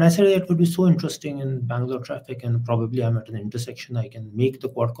 And I said it would be so interesting in Bangalore traffic, and probably I'm at an intersection. I can make the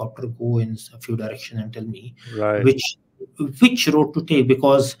quadcopter go in a few direction and tell me Right. which which road to take.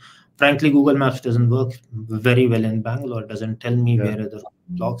 Because frankly, Google Maps doesn't work very well in Bangalore. It doesn't tell me Yeah. where are the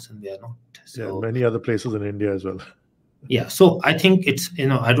blocks and where not. Yeah. And So many other places in India as well. yeah, so I think it's,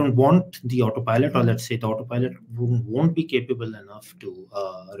 I don't want the autopilot, or let's say the autopilot won't be capable enough to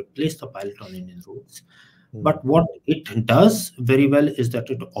replace the pilot on Indian roads. Hmm. But what it does very well is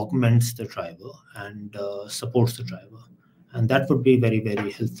that it augments the driver and supports the driver, and that would be very very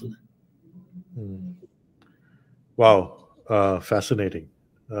helpful. Hmm. Wow. Fascinating.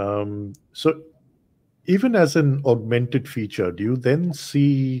 So even as an augmented feature, do you then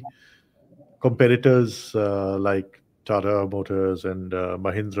see competitors like Tata Motors and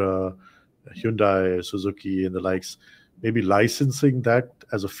Mahindra, Hyundai, Suzuki, and the likes, maybe licensing that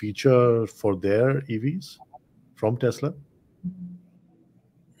as a feature for their EVs from Tesla?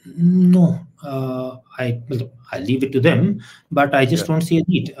 No, I leave it to them, but I Yeah. just don't see a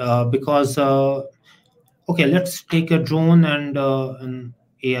need because okay, let's take a drone and an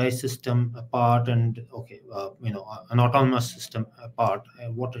AI system apart, and okay, an autonomous system apart.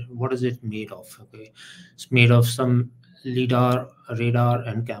 What is it made of? Okay, it's made of some lidar, radar,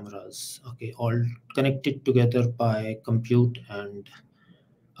 and cameras. Okay, all connected together by compute and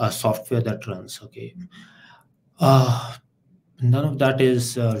a software that runs. Okay, uh, none of that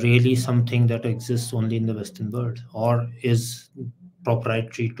is really something that exists only in the Western world or is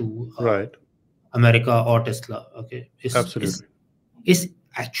proprietary to Right. America or Tesla. Okay, Absolutely. is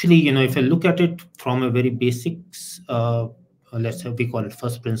actually, if I look at it from a very basics, let's say we call it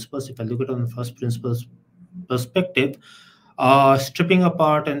first principles. If I look at it on the first principles perspective, stripping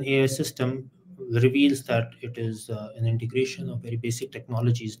apart an AI system reveals that it is an integration of very basic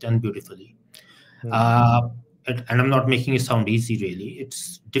technologies done beautifully. Hmm. uh, and I'm not making it sound easy, really.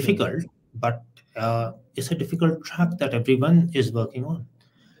 It's Hmm. difficult, but it's a difficult track that everyone is working on.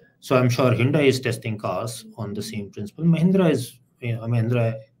 So I'm sure Hyundai is testing cars on the same principle. Mahindra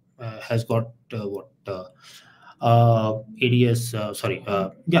has got ADS, sorry,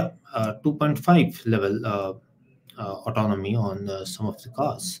 yeah, 2.5 level autonomy on some of the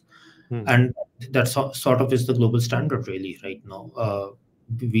cars, Hmm. and that sort of is the global standard really right now.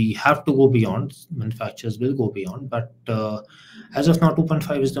 We have to go beyond. Manufacturers will go beyond, but as of now,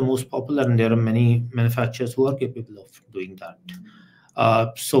 2.5 is the most popular, and there are many manufacturers who are capable of doing that.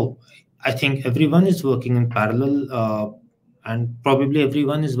 So I think everyone is working in parallel, and probably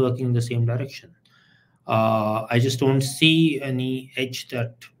everyone is working in the same direction. I just don't see any edge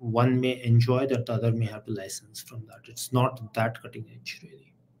that one may enjoy that the other may have to license from that. It's not that cutting edge,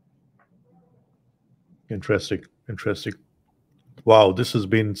 really. Interesting. Interesting. Wow, this has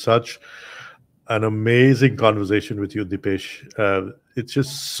been such an amazing conversation with you, Dipesh. It's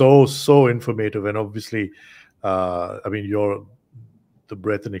just so informative, and obviously, I mean, your the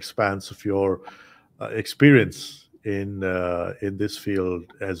breadth and expanse of your experience in this field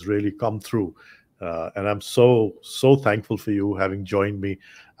has really come through, and I'm so thankful for you having joined me.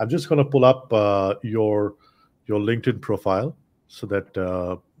 I'm just going to pull up your LinkedIn profile so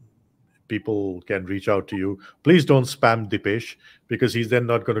that people can reach out to you. Please don't spam Dipesh because he's then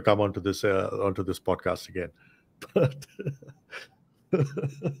not going to come onto this podcast again. But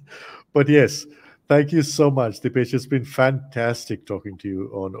but yes, Thank you so much, Deepesh. It's been fantastic talking to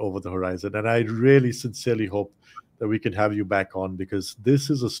you on Over the Horizon. And I really sincerely hope that we can have you back on, because this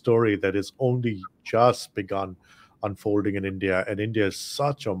is a story that is only just begun unfolding in India. And India is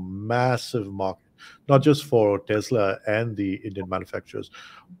such a massive market, not just for Tesla and the Indian manufacturers,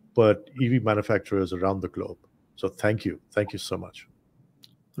 but EV manufacturers around the globe. So thank you. Thank you so much.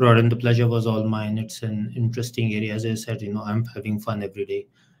 Rodin, the pleasure was all mine. It's an interesting area. As I said, I'm having fun every day.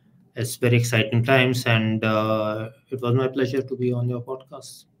 It's very exciting times, and it was my pleasure to be on your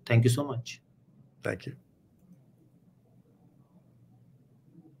podcast. Thank you so much. Thank you.